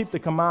life, keep the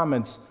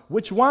commandments."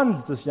 "Which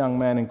ones?" this young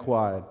man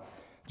inquired.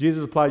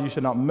 Jesus replied, "You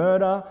should not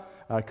murder,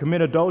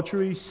 commit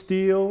adultery,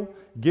 steal,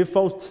 give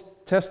false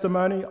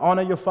testimony,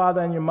 honor your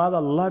father and your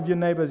mother, love your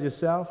neighbor as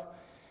yourself."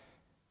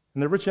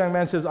 And the rich young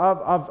man says,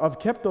 I've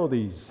kept all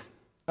these.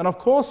 And of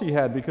course he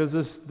had, because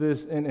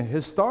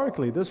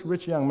historically, this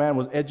rich young man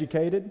was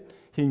educated.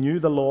 He knew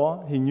the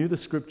law. He knew the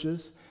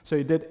scriptures. So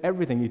he did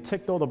everything. He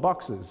ticked all the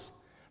boxes.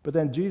 But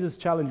then Jesus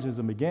challenges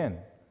him again.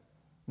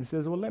 He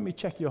says, "Well, let me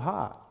check your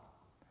heart."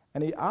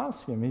 And he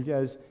asks him, he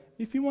goes,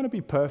 "If you want to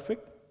be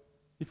perfect,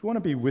 if you want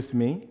to be with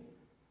me,"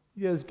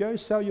 he goes, "go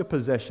sell your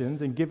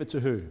possessions and give it to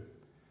who?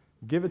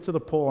 Give it to the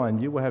poor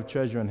and you will have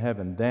treasure in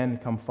heaven. Then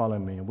come follow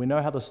me." And we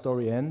know how the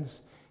story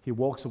ends. He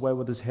walks away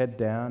with his head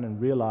down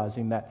and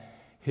realizing that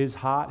his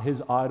heart,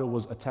 his idol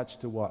was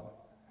attached to what?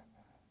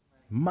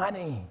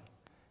 Money.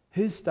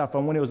 His stuff.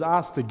 And when he was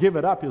asked to give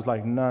it up, he was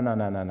like, no.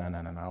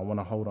 I want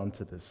to hold on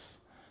to this.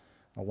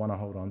 I want to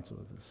hold on to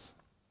this.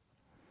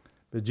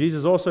 But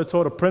Jesus also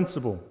taught a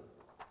principle,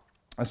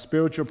 a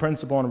spiritual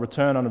principle on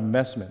return on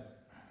investment.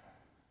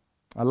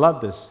 I love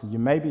this.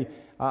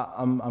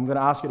 I'm going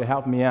to ask you to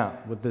help me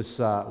out with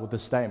this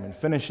statement.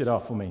 Finish it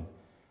off for me.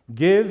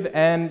 Give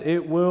and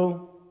it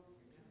will.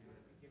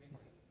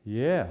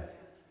 Yeah.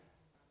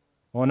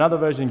 Or another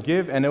version,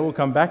 give and it will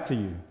come back to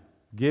you.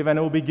 Give and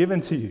it will be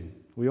given to you.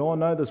 We all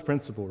know this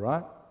principle,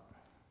 right?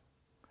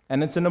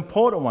 And it's an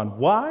important one.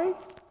 Why?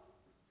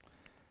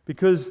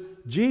 Because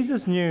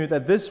Jesus knew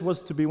that this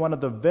was to be one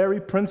of the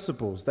very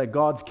principles that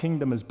God's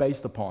kingdom is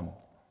based upon.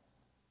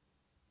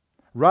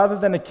 Rather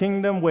than a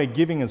kingdom where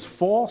giving is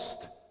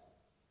forced,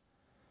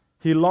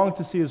 he longed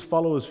to see his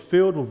followers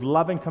filled with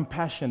loving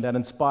compassion that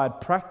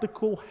inspired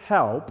practical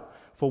help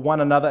for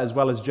one another, as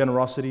well as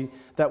generosity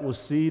that will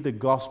see the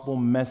gospel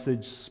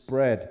message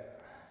spread.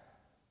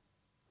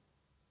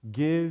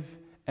 Give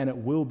and it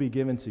will be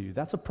given to you.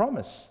 That's a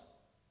promise.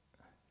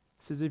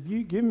 It says, if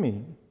you give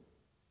me,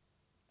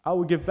 I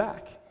will give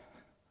back.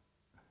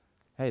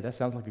 Hey, that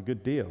sounds like a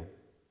good deal.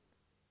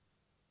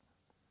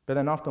 But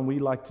then often we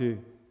like to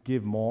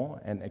give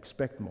more and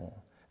expect more.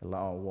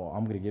 Like, oh, well,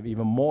 I'm going to give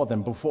even more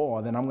than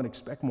before, then I'm going to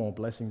expect more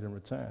blessings in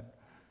return.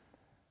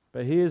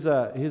 But here's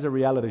a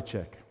reality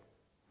check.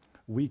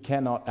 We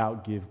cannot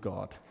outgive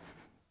God.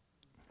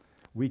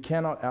 We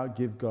cannot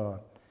outgive God.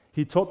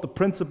 He taught the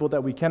principle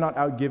that we cannot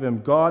outgive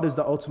him. God is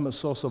the ultimate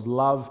source of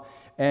love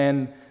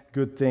and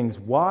good things.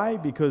 Why?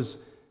 Because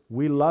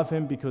we love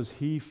him because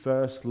he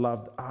first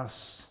loved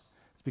us.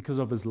 It's because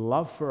of his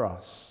love for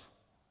us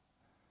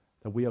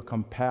that we are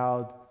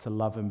compelled to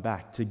love him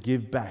back, to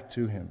give back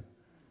to him.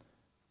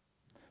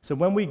 So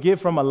when we give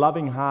from a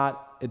loving heart,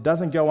 it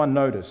doesn't go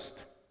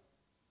unnoticed.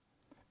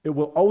 It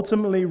will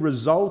ultimately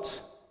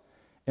result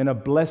in a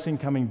blessing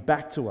coming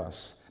back to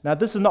us. Now,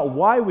 this is not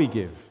why we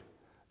give.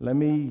 Let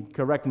me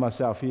correct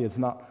myself here. It's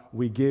not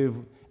we give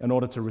in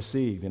order to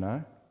receive,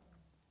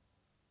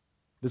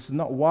 This is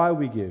not why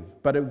we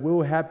give, but it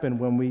will happen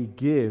when we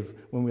give,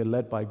 when we're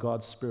led by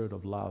God's spirit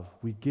of love.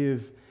 We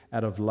give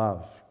out of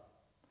love.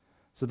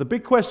 So the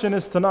big question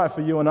is tonight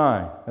for you and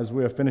I, as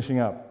we are finishing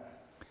up.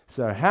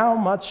 So how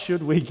much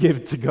should we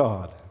give to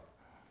God?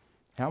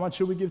 How much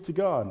should we give to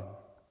God?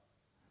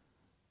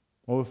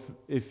 Or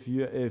if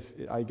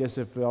I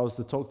was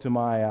to talk to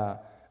my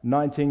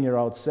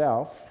 19-year-old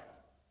self,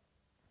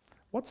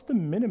 what's the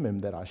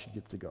minimum that I should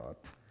give to God?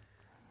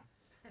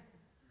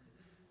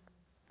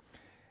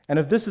 And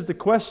if this is the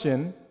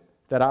question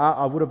that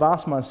I would have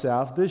asked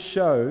myself, this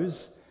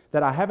shows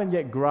that I haven't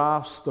yet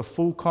grasped the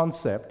full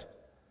concept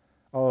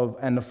of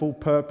and the full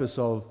purpose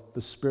of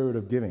the spirit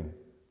of giving.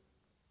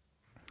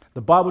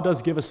 The Bible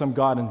does give us some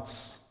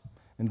guidance.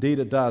 Indeed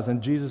it does.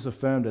 And Jesus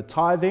affirmed that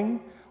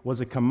tithing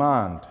was a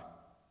command.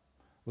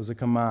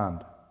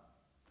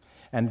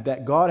 And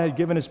that God had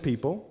given his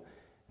people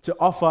to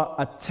offer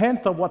a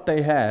tenth of what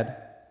they had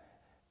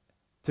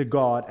to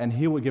God, and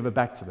he would give it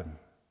back to them.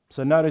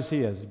 So notice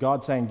here,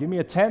 God saying, give me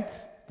a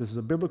tenth. This is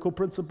a biblical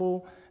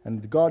principle,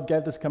 and God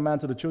gave this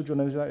command to the children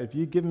of Israel. If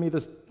you give me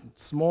this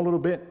small little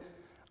bit,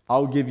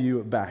 I'll give you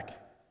it back.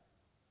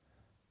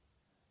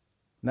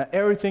 Now,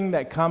 everything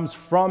that comes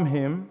from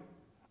him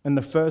in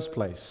the first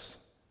place,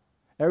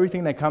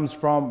 everything that comes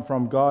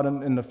from God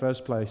in the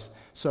first place,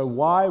 so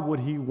why would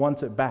he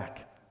want it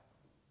back?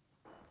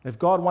 If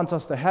God wants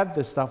us to have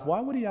this stuff, why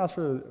would he ask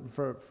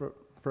for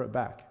it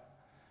back?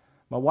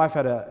 My wife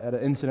had an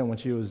incident when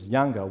she was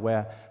younger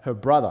where her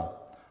brother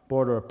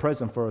bought her a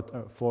present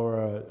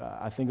for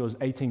I think it was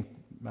 18th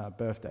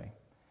birthday.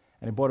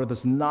 And he bought her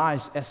this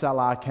nice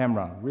SLR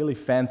camera, really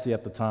fancy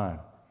at the time.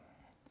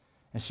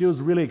 And she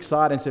was really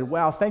excited and said,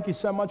 wow, thank you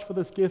so much for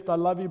this gift. I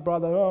love you,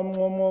 brother. Oh, mwah,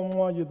 mwah,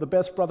 mwah. You're the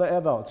best brother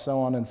ever, so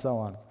on and so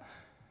on.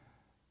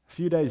 A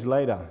few days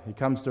later, he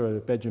comes to her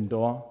bedroom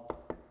door.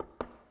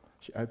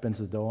 She opens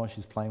the door.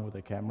 She's playing with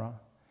her camera.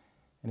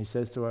 And he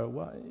says to her,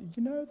 well,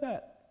 you know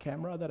that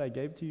camera that I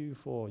gave to you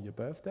for your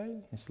birthday?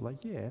 And she's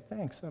like, yeah,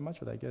 thanks so much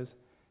for that. He goes,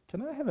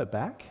 can I have it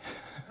back?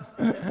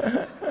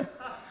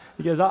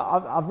 He goes,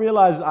 I've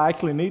realized I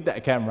actually need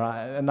that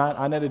camera, and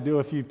I need to do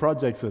a few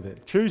projects with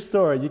it. True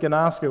story. You can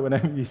ask her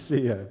whenever you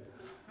see her.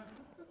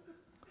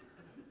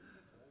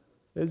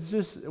 It's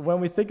just, when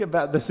we think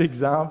about this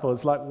example,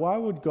 it's like, why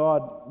would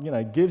God,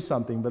 give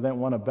something but then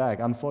want it back?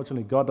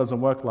 Unfortunately, God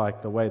doesn't work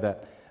like the way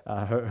that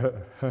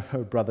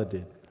her brother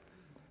did.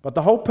 But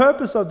the whole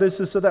purpose of this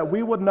is so that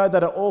we would know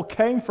that it all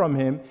came from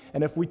Him,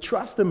 and if we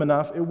trust Him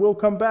enough, it will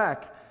come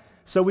back.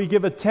 So we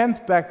give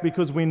 1/10 back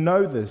because we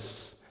know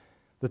this.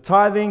 The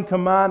tithing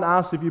command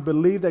asks if you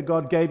believe that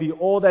God gave you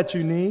all that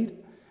you need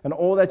and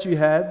all that you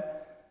had,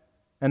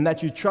 and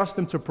that you trust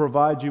Him to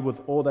provide you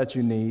with all that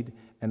you need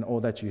and all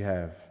that you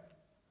have.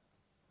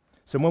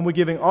 So when we're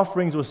giving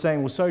offerings, we're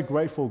saying, we're so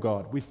grateful,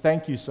 God. We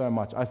thank you so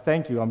much. I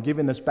thank you. I'm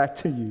giving this back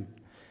to you.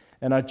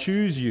 And I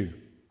choose you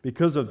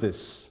because of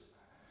this.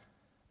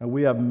 And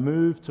we are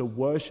moved to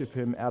worship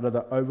Him out of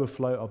the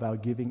overflow of our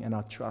giving and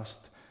our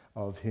trust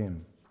of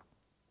Him.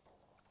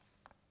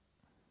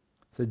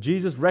 So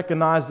Jesus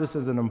recognized this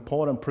as an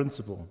important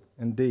principle,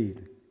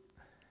 indeed.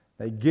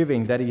 That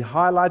giving, that He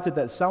highlighted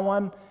that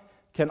someone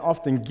can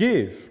often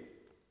give,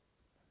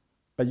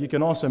 but you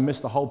can also miss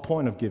the whole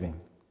point of giving.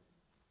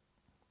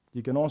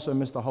 You can also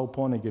miss the whole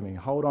point of giving.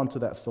 Hold on to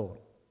that thought.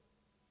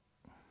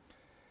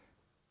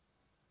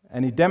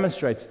 And He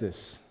demonstrates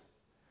this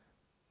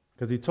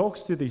because He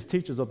talks to these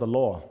teachers of the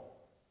law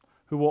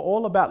who were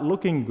all about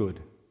looking good,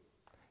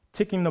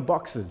 ticking the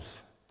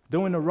boxes,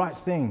 doing the right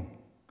thing,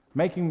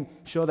 making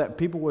sure that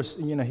people were,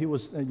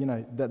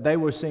 that they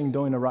were seeing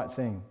doing the right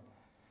thing.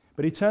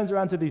 But He turns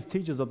around to these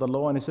teachers of the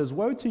law and He says,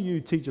 woe to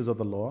you, teachers of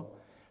the law,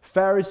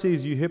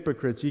 Pharisees, you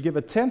hypocrites, you give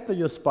 1/10 of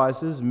your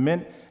spices,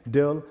 mint,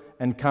 dill,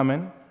 and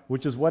cumin,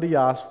 which is what He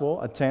asked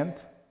for, 1/10.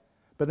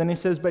 But then He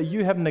says, but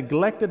you have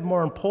neglected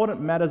more important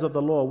matters of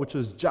the law, which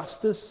is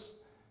justice,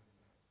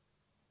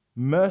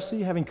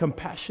 mercy, having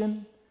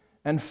compassion,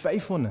 and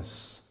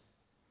faithfulness.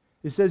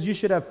 He says you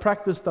should have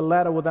practiced the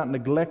latter without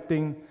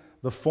neglecting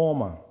the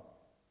former.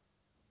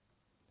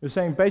 You're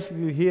saying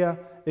basically here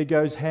it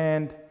goes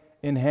hand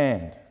in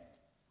hand.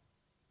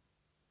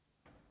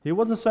 He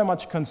wasn't so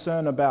much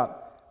concerned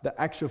about the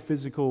actual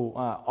physical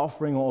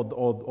offering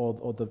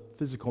or the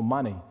physical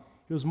money.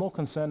 He was more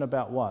concerned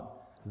about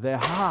what? Their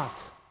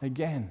heart,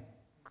 again.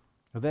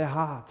 Their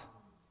heart.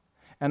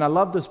 And I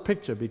love this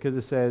picture because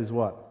it says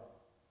what?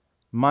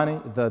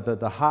 Money,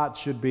 the heart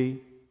should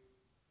be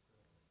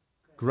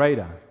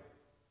greater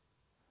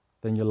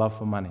than your love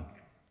for money.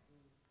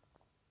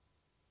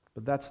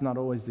 But that's not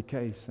always the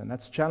case, and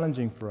that's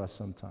challenging for us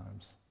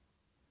sometimes.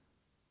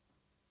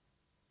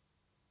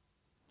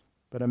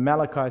 But in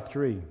Malachi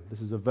 3,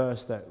 this is a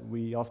verse that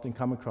we often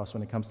come across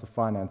when it comes to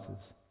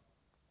finances.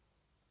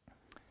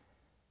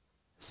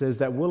 It says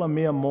that, will a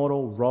mere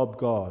mortal rob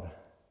God?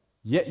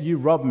 Yet you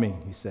rob me,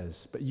 he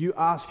says. But you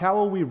ask, how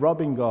are we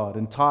robbing God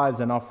in tithes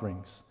and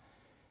offerings?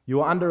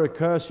 You are under a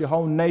curse, your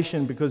whole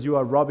nation, because you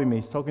are robbing me.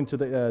 He's talking to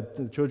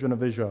the children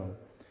of Israel.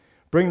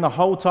 Bring the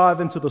whole tithe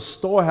into the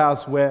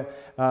storehouse where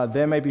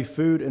there may be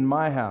food in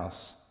my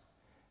house.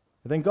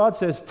 But then God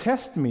says,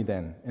 test me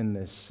then in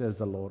this, says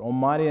the Lord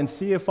Almighty, and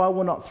see if I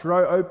will not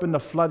throw open the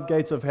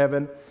floodgates of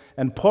heaven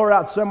and pour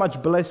out so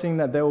much blessing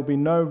that there will be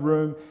no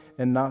room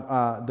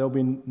enough, there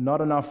will be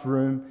not enough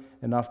room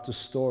enough to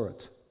store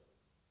it.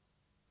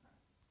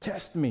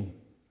 Test me,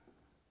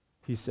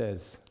 he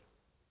says.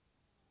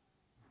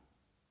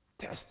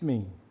 Test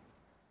me.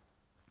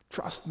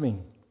 Trust me.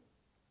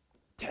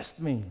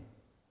 Test me.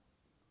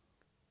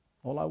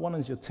 All I want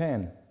is your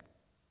 10,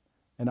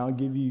 and I'll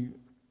give you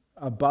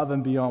above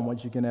and beyond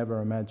what you can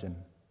ever imagine.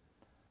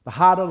 The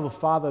heart of the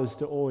Father is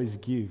to always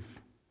give.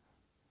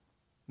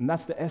 And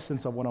that's the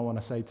essence of what I want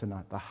to say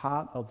tonight. The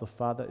heart of the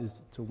Father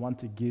is to want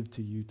to give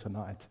to you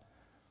tonight.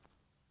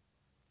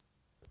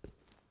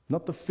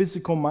 Not the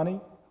physical money,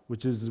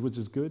 which is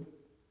good,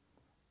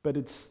 but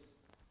it's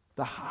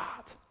the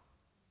heart.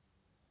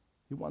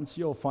 He wants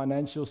your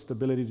financial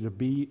stability to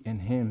be in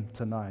Him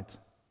tonight.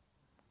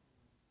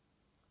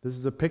 This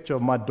is a picture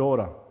of my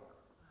daughter.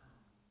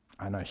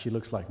 I know, she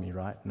looks like me,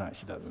 right? No,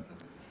 she doesn't.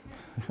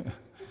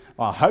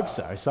 Well, I hope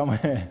so,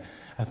 somewhere.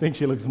 I think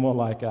she looks more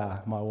like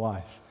my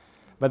wife.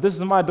 But this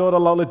is my daughter,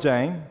 Lola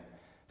Jane.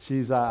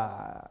 She's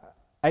 7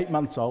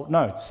 months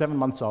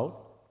old.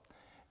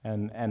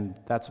 And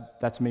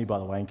that's me, by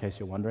the way, in case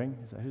you're wondering.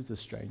 So who's this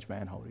strange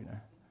man holding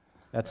her?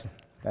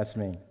 That's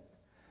me.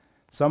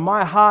 So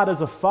my heart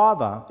as a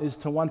father is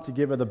to want to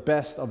give her the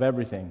best of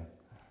everything.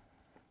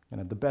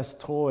 The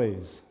best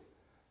toys,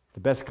 the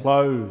best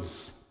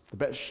clothes, the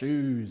best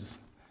shoes.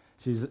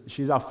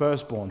 She's our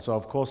firstborn, so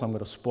of course I'm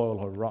going to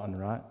spoil her rotten,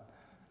 right?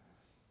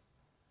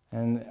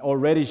 And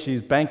already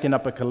she's banking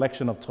up a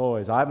collection of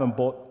toys. I haven't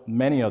bought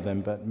many of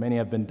them, but many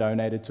have been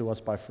donated to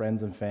us by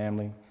friends and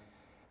family.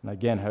 And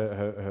again,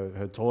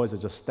 her toys are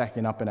just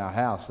stacking up in our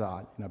house.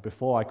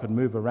 Before I could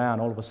move around,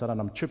 all of a sudden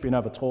I'm tripping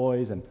over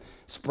toys and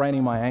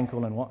spraining my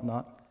ankle and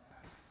whatnot.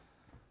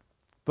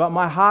 But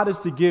my heart is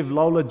to give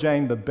Lola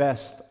Jane the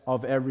best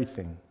of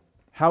everything.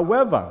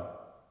 However,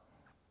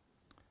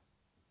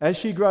 as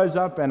she grows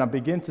up and I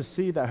begin to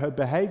see that her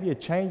behavior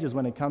changes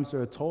when it comes to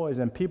her toys,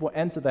 and people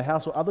enter the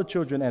house or other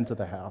children enter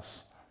the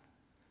house,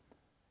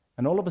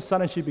 and all of a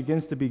sudden she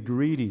begins to be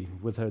greedy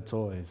with her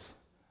toys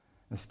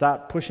and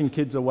start pushing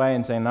kids away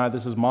and saying, no,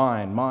 this is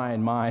mine,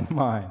 mine, mine,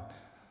 mine.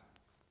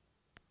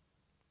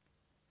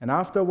 And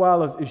after a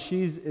while, if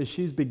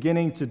she's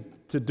beginning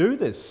to do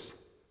this,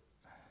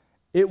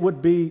 it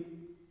would be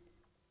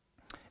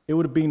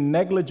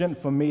negligent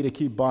for me to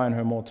keep buying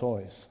her more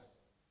toys.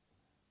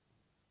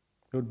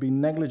 It would be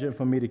negligent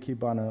for me to keep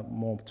buying her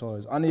more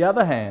toys. On the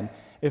other hand,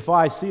 if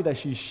I see that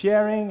she's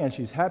sharing and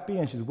she's happy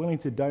and she's willing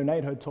to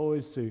donate her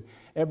toys to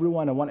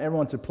everyone and want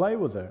everyone to play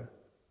with her,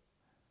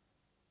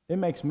 it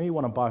makes me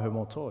want to buy her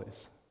more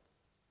toys.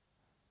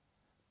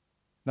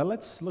 Now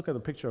let's look at the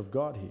picture of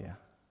God here.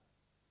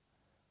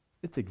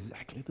 It's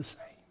exactly the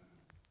same.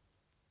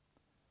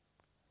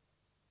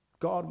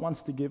 God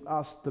wants to give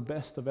us the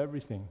best of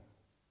everything,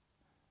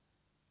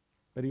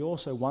 but He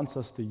also wants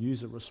us to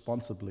use it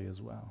responsibly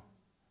as well,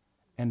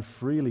 and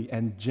freely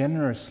and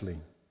generously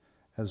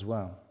as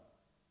well.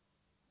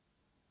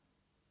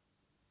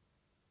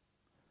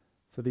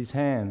 So these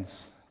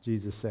hands,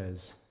 Jesus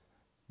says,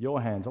 your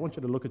hands, I want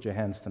you to look at your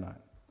hands tonight.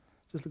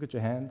 Just look at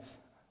your hands.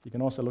 You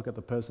can also look at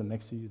the person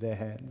next to you, their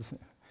hands.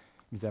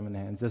 Examine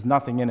their hands. There's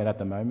nothing in it at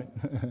the moment.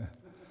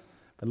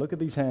 But look at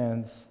these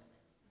hands.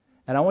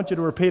 And I want you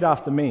to repeat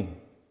after me,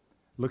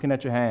 looking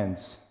at your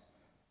hands.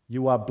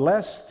 You are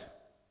blessed.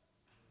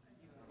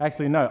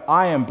 Actually, no,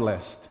 I am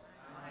blessed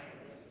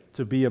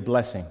to be a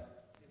blessing.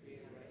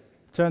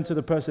 Turn to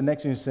the person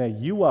next to you and say,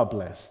 you are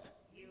blessed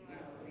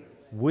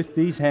with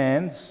these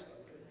hands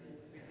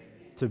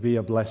to be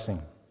a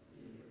blessing.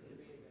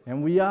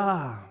 And we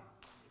are.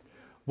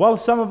 While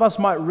some of us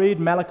might read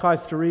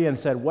Malachi 3 and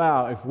said,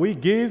 wow, if we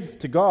give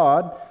to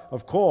God,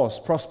 of course,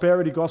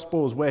 prosperity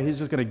gospel is where He's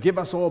just going to give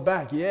us all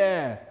back.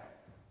 Yeah.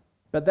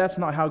 But that's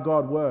not how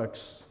God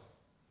works.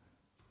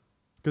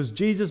 Because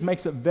Jesus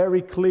makes it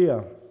very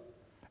clear.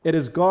 It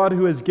is God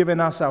who has given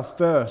us our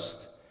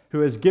first, who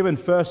has given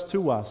first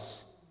to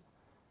us.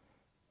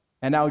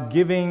 And our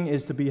giving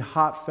is to be a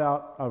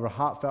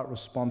heartfelt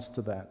response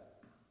to that.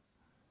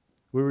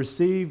 We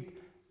received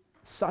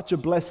such a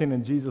blessing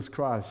in Jesus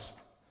Christ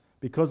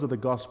because of the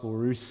gospel.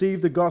 We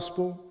received the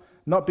gospel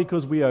not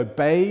because we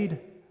obeyed.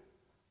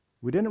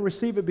 We didn't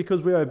receive it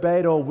because we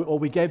obeyed or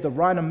we gave the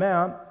right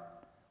amount,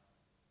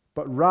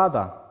 but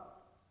rather,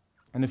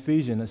 in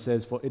Ephesians it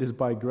says, for it is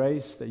by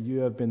grace that you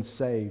have been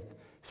saved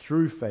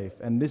through faith.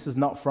 And this is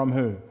not from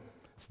who?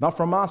 It's not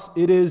from us.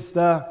 It is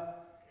the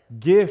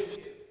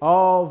gift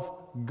of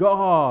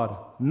God,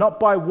 not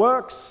by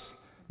works,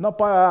 not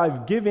by our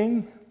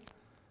giving,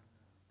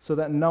 so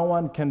that no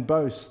one can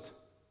boast.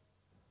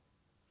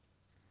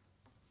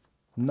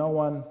 No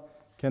one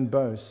can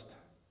boast.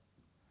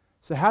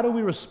 So how do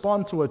we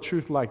respond to a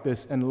truth like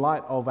this in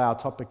light of our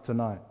topic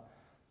tonight?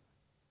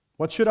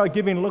 What should our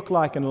giving look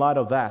like in light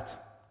of that?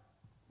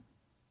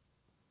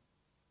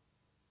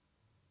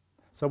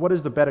 So what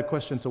is the better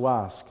question to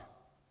ask?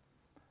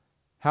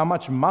 How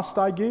much must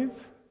I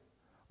give,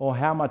 or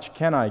how much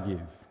can I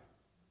give?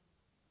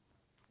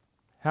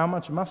 How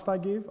much must I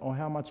give, or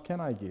how much can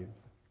I give?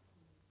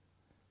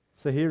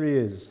 So here He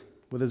is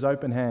with His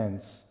open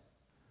hands,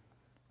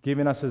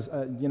 giving us His,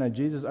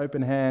 Jesus'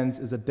 open hands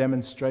is a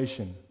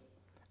demonstration.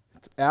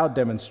 It's our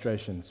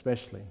demonstration,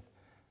 especially.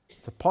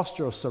 It's a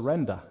posture of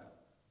surrender,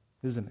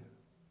 isn't it?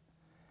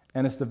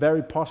 And it's the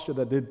very posture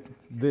that did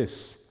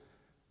this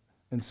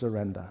in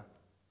surrender.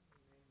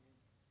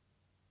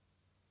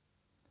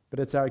 But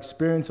it's our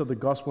experience of the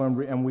gospel,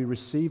 and we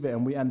receive it,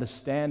 and we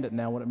understand it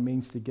now, what it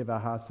means to give our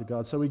hearts to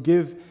God. So we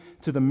give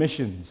to the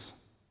missions.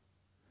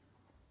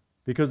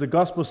 Because the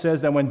gospel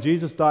says that when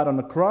Jesus died on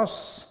the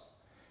cross,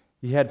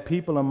 He had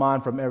people in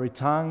mind from every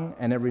tongue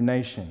and every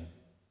nation.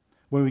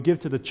 When we give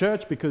to the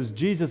church, because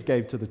Jesus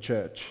gave to the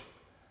church.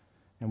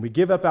 And we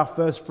give up our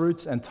first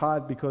fruits and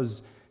tithe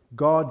because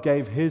God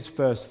gave His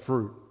first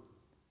fruit,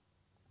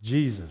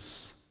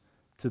 Jesus,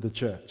 to the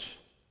church.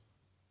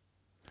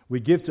 We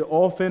give to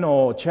orphan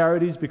or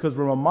charities because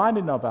we're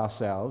reminded of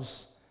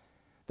ourselves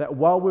that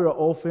while we were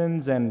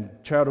orphans and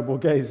charitable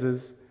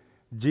gazers,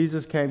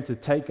 Jesus came to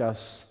take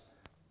us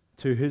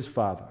to His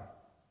Father,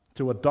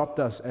 to adopt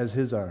us as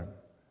His own.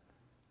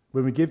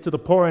 When we give to the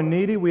poor and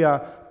needy, we are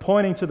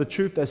pointing to the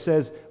truth that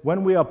says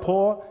when we are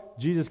poor,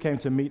 Jesus came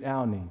to meet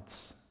our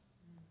needs.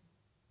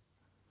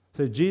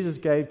 So Jesus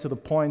gave to the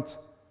point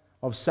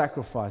of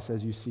sacrifice,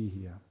 as you see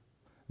here,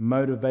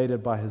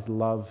 motivated by His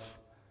love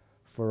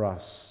for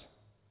us.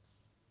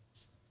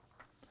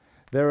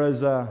 There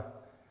is a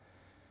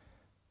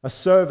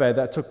survey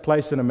that took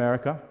place in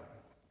America,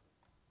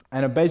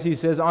 and it basically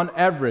says on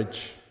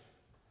average,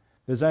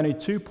 there's only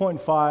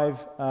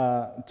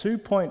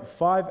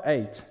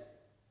 2.58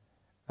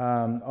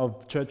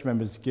 of church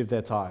members give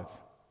their tithe.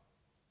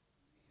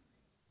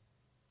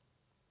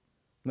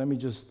 Let me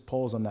just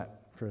pause on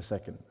that for a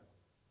second.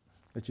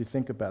 Let you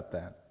think about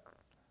that.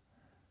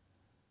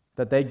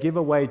 That they give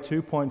away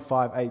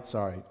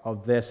 2.58,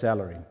 of their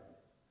salary.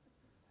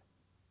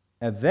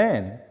 And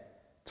then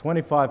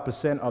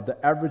 25% of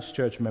the average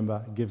church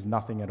member gives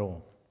nothing at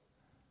all.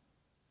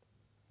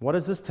 What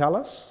does this tell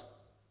us?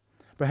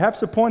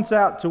 Perhaps it points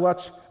out to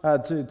us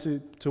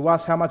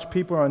how much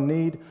people are in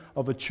need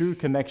of a true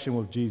connection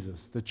with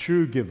Jesus, the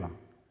true giver.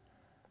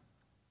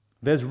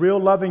 There's real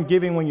love in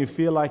giving when you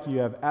feel like you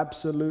have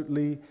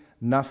absolutely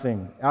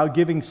nothing. Our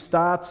giving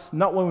starts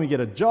not when we get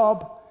a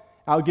job.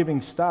 Our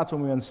giving starts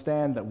when we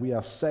understand that we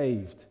are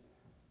saved.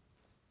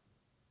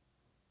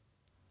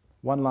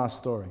 One last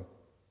story.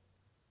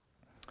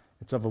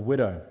 It's of a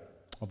widow,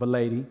 of a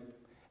lady,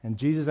 and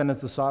Jesus and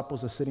his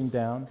disciples are sitting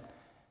down,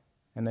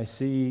 and they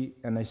see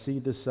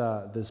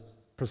this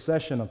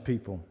procession of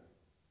people,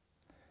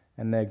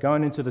 and they're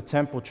going into the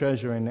temple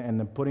treasury and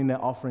they're putting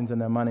their offerings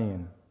and their money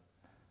in.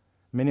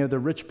 Many of the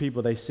rich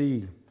people they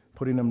see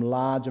putting in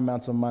large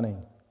amounts of money.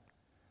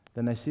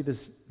 Then they see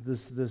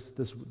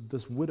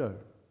this widow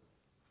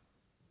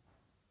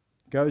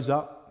goes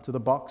up to the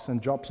box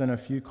and drops in a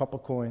few copper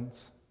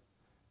coins.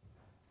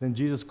 Then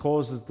Jesus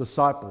calls his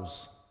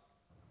disciples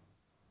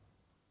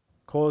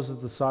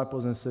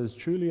and says,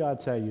 "Truly I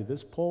tell you,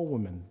 this poor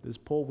woman, this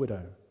poor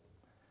widow,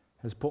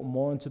 has put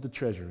more into the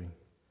treasury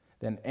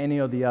than any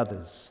of the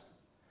others.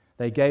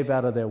 They gave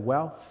out of their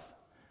wealth,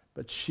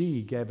 but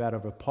she gave out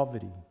of her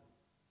poverty.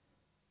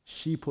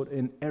 She put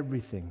in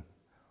everything,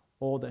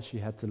 all that she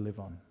had to live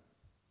on."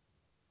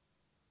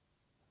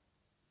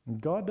 And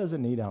God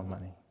doesn't need our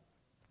money,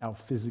 our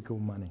physical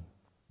money.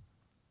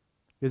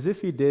 Because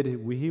if he did,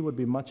 he would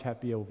be much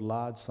happier with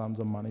large sums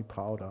of money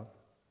piled up.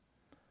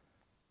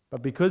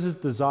 But because his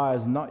desire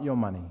is not your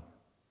money,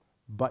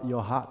 but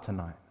your heart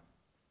tonight,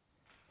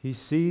 he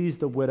sees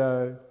the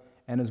widow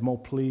and is more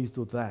pleased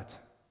with that.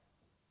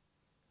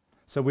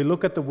 So we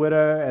look at the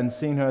widow and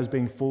seeing her as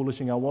being foolish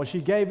and go, well,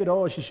 she gave it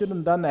all. She shouldn't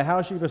have done that. How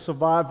is she going to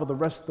survive for the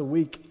rest of the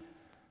week?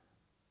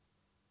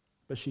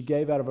 But she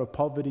gave out of her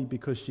poverty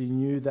because she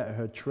knew that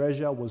her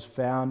treasure was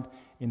found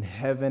in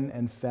heaven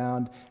and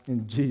found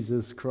in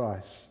Jesus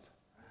Christ.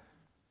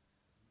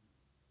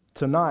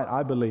 Tonight,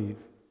 I believe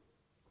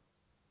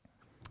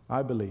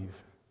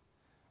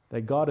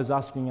that God is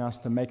asking us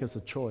to make us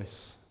a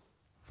choice,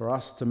 for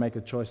us to make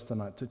a choice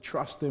tonight, to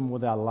trust him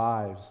with our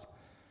lives,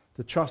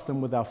 to trust him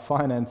with our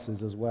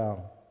finances as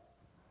well.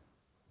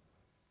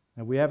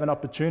 And we have an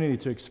opportunity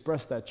to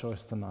express that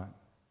choice tonight.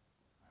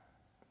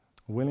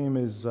 William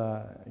is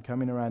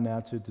coming around now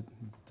to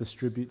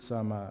distribute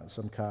some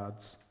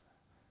cards.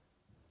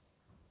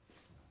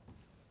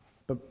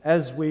 But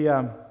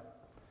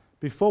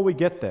before we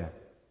get there,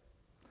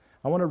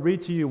 I want to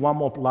read to you one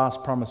more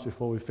last promise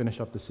before we finish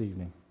up this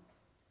evening.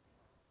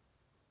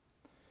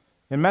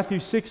 In Matthew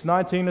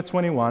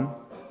 6:19-21,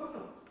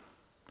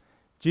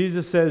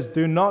 Jesus says,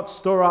 "Do not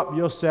store up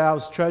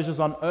yourselves treasures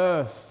on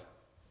earth."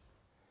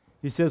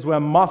 He says, "Where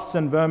moths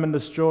and vermin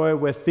destroy,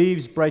 where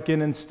thieves break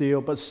in and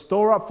steal, but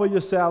store up for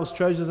yourselves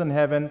treasures in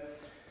heaven,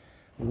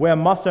 where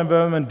moths and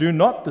vermin do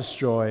not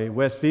destroy,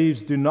 where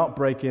thieves do not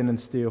break in and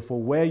steal. For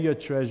where your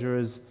treasure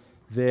is,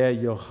 there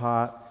your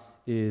heart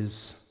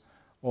is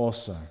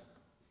also."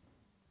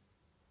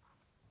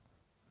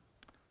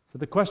 So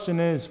the question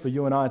is for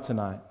you and I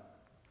tonight,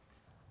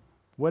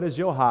 where does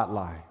your heart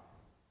lie?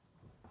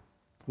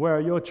 Where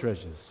are your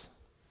treasures?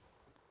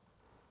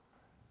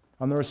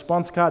 On the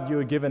response card you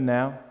were given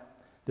now,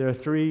 there are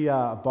three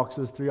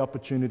boxes, three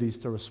opportunities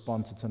to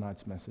respond to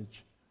tonight's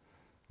message.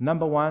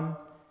 Number one,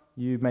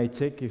 you may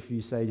tick if you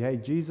say, "Hey,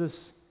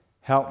 Jesus,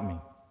 help me.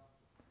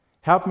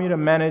 Help me to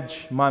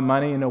manage my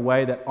money in a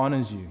way that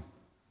honors you.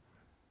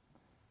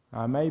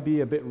 I may be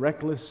a bit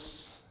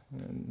reckless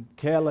and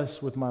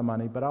careless with my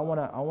money, but I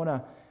want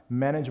to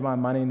manage my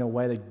money in a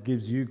way that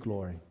gives you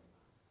glory."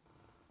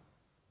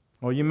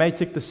 Or you may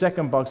tick the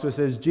second box where it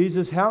says,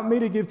 "Jesus, help me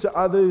to give to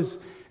others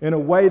in a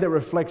way that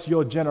reflects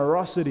your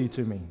generosity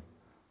to me.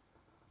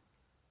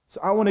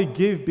 So I want to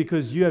give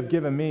because you have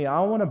given me.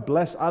 I want to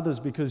bless others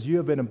because you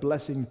have been a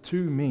blessing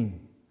to me."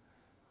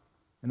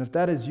 And if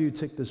that is you,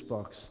 tick this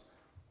box.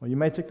 Or you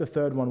may tick the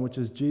third one, which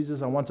is,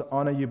 "Jesus, I want to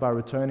honor you by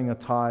returning a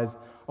tithe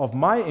of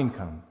my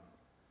income.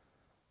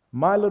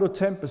 My little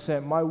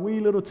 10%, my wee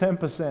little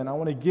 10%, I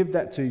want to give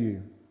that to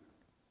you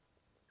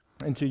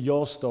into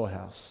your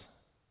storehouse."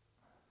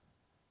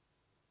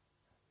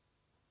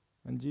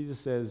 And Jesus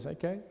says,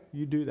 "Okay,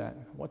 you do that.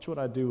 Watch what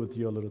I do with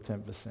your little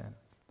 10%.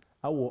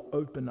 I will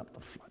open up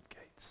the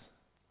floodgates.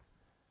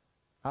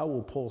 I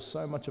will pour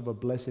so much of a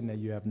blessing that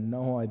you have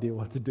no idea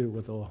what to do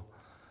with all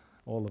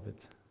of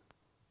it."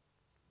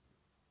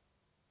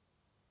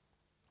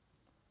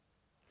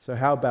 So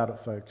how about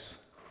it, folks?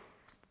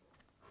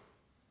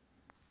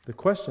 The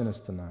question is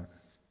tonight,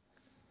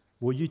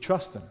 will you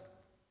trust him?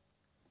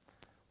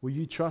 Will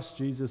you trust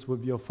Jesus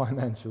with your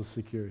financial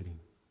security?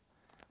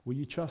 Will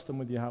you trust him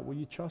with your heart? Will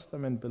you trust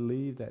him and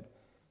believe that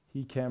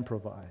he can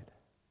provide?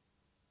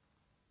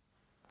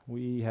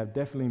 We have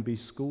definitely been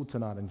schooled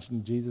tonight,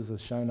 and Jesus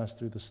has shown us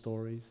through the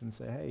stories and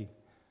say, hey,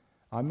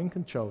 I'm in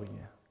control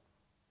here.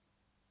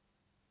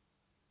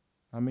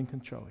 I'm in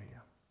control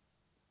here.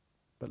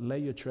 But lay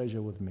your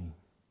treasure with me.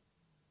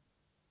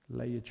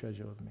 Lay your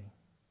treasure with me.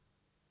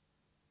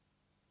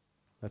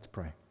 Let's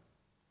pray.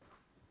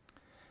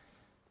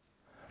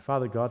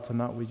 Father God,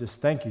 tonight we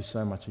just thank you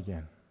so much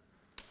again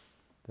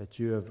that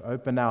you have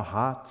opened our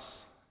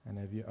hearts and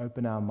have you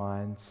opened our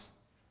minds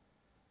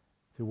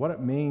to what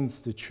it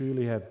means to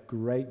truly have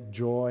great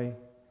joy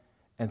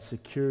and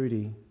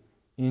security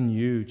in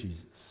you,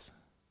 Jesus.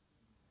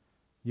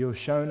 You have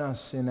shown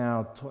us in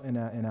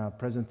our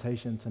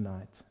presentation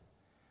tonight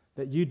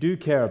that you do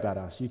care about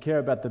us. You care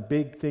about the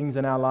big things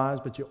in our lives,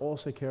 but you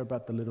also care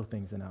about the little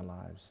things in our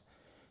lives.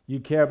 You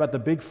care about the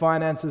big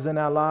finances in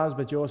our lives,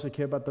 but you also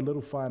care about the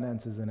little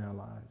finances in our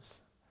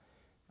lives.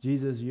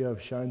 Jesus, you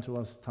have shown to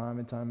us time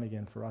and time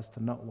again for us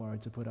to not worry,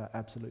 to put our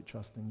absolute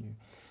trust in you.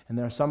 And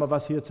there are some of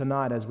us here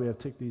tonight, as we have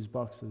ticked these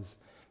boxes,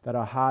 that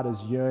our heart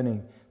is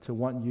yearning to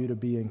want you to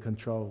be in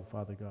control,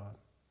 Father God.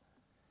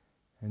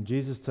 And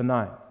Jesus,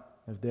 tonight,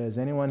 if there's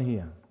anyone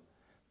here,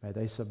 may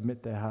they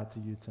submit their heart to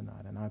you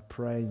tonight. And I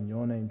pray in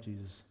your name,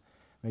 Jesus,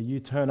 may you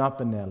turn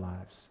up in their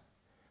lives.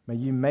 May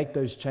you make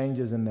those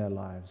changes in their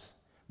lives.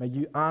 May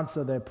you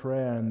answer their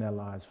prayer in their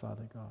lives,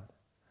 Father God.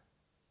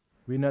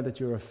 We know that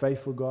you're a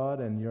faithful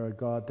God, and you're a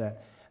God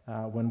that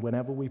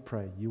whenever we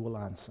pray, you will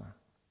answer.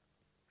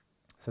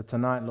 So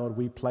tonight, Lord,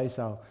 we place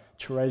our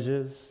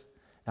treasures,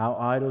 our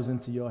idols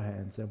into your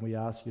hands, and we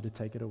ask you to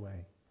take it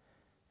away.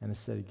 And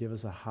instead, give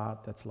us a heart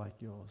that's like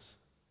yours.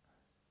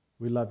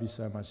 We love you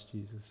so much,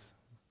 Jesus.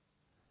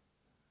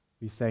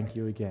 We thank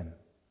you again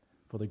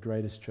for the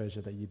greatest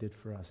treasure that you did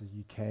for us, as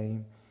you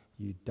came,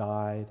 you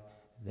died,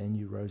 then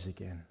you rose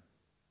again.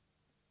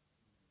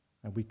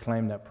 And we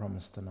claim that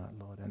promise tonight,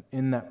 Lord. And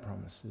in that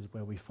promise is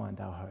where we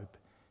find our hope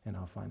and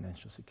our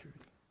financial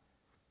security.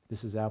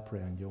 This is our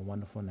prayer in your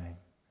wonderful name.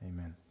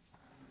 Amen.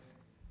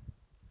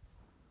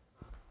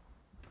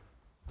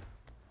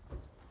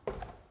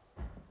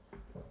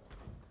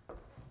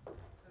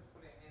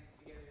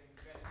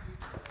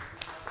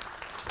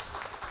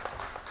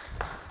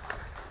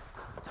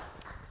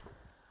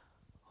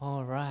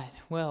 All right.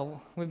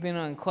 Well, we've been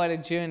on quite a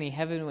journey,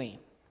 haven't we?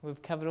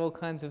 We've covered all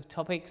kinds of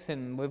topics,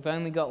 and we've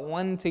only got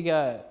one to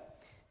go.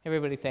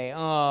 Everybody say,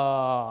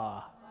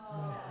 oh.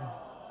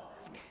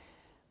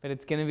 But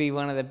it's going to be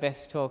one of the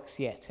best talks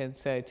yet. And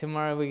so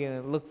tomorrow we're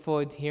going to look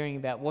forward to hearing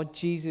about what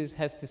Jesus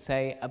has to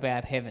say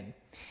about heaven.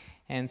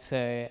 And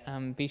so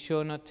be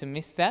sure not to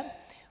miss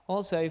that.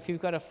 Also, if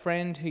you've got a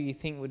friend who you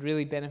think would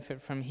really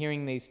benefit from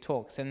hearing these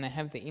talks and they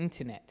have the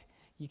internet,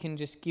 you can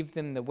just give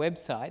them the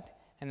website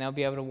and they'll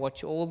be able to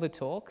watch all the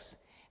talks.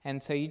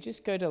 And so you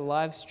just go to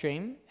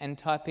Livestream and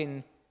type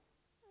in,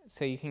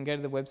 so you can go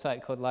to the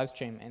website called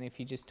Livestream, and if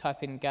you just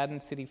type in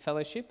Garden City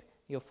Fellowship,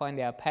 you'll find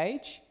our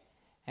page,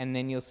 and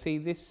then you'll see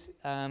this,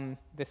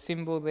 the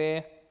symbol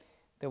there,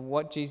 the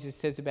What Jesus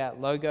Says About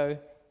logo.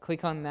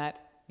 Click on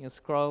that, you'll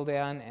scroll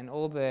down, and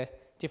all the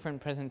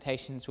different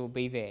presentations will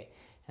be there,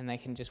 and they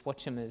can just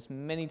watch them as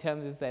many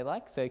times as they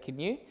like, so can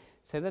you.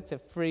 So that's a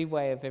free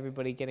way of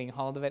everybody getting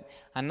hold of it.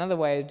 Another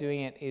way of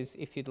doing it is,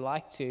 if you'd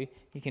like to,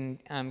 you can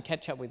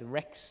catch up with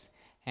Rex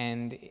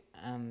and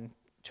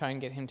try and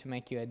get him to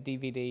make you a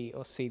DVD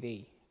or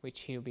CD,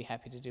 which he'll be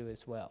happy to do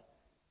as well.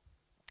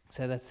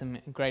 So that's some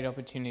great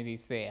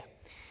opportunities there.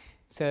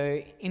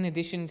 So in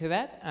addition to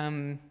that,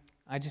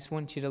 I just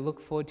want you to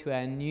look forward to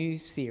our new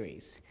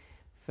series,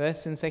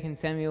 1st and 2nd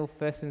Samuel,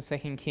 1st and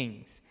 2nd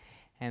Kings.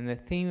 And the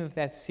theme of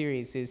that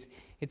series is,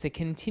 it's a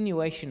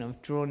continuation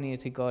of draw near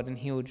to God and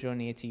he will draw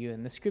near to you.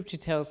 And the scripture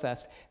tells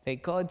us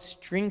that God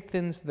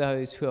strengthens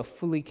those who are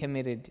fully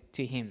committed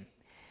to him.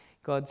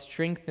 God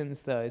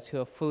strengthens those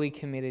who are fully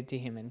committed to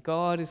him. And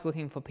God is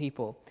looking for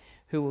people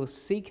who will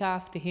seek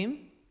after him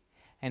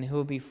and who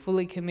will be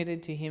fully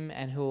committed to him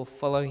and who will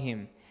follow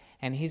him.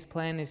 And his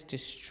plan is to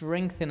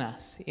strengthen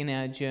us in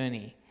our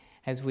journey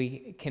as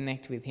we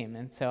connect with him.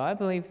 And so I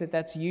believe that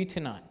that's you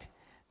tonight,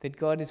 that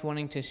God is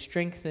wanting to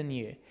strengthen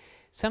you.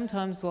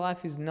 Sometimes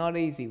life is not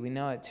easy. We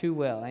know it too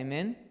well.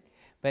 Amen?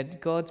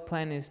 But God's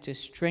plan is to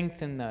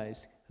strengthen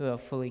those who are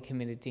fully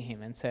committed to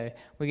him. And so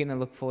we're going to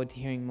look forward to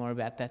hearing more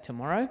about that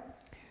tomorrow.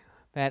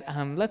 But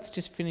let's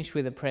just finish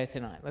with a prayer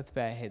tonight. Let's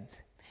bow our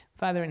heads.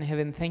 Father in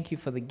heaven, thank you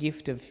for the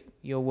gift of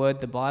your word,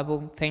 the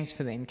Bible. Thanks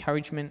for the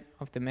encouragement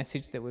of the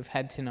message that we've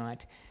had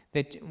tonight,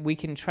 that we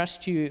can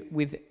trust you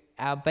with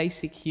our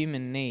basic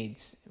human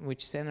needs,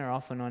 which center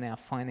often on our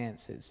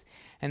finances,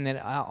 and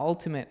that our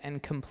ultimate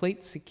and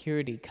complete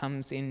security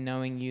comes in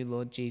knowing you,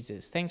 Lord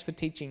Jesus. Thanks for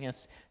teaching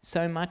us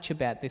so much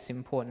about this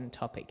important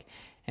topic,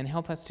 and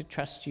help us to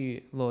trust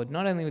you, Lord,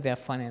 not only with our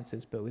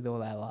finances, but with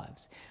all our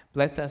lives.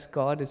 Bless us,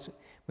 God, as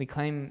we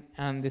claim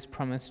this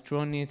promise,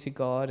 draw near to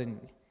God and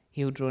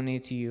he'll draw near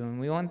to you. And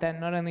we want that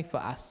not only for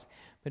us,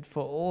 but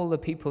for all the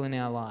people in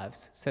our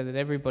lives, so that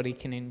everybody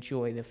can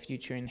enjoy the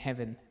future in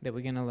heaven that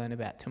we're going to learn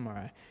about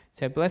tomorrow.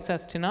 So bless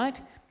us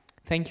tonight.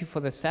 Thank you for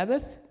the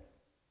Sabbath.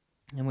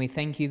 And we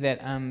thank you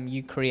that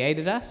you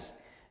created us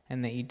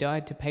and that you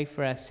died to pay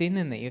for our sin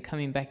and that you're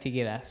coming back to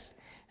get us.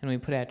 And we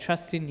put our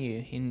trust in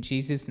you. In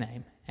Jesus'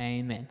 name,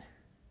 amen.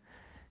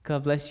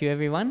 God bless you,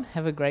 everyone.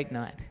 Have a great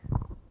night.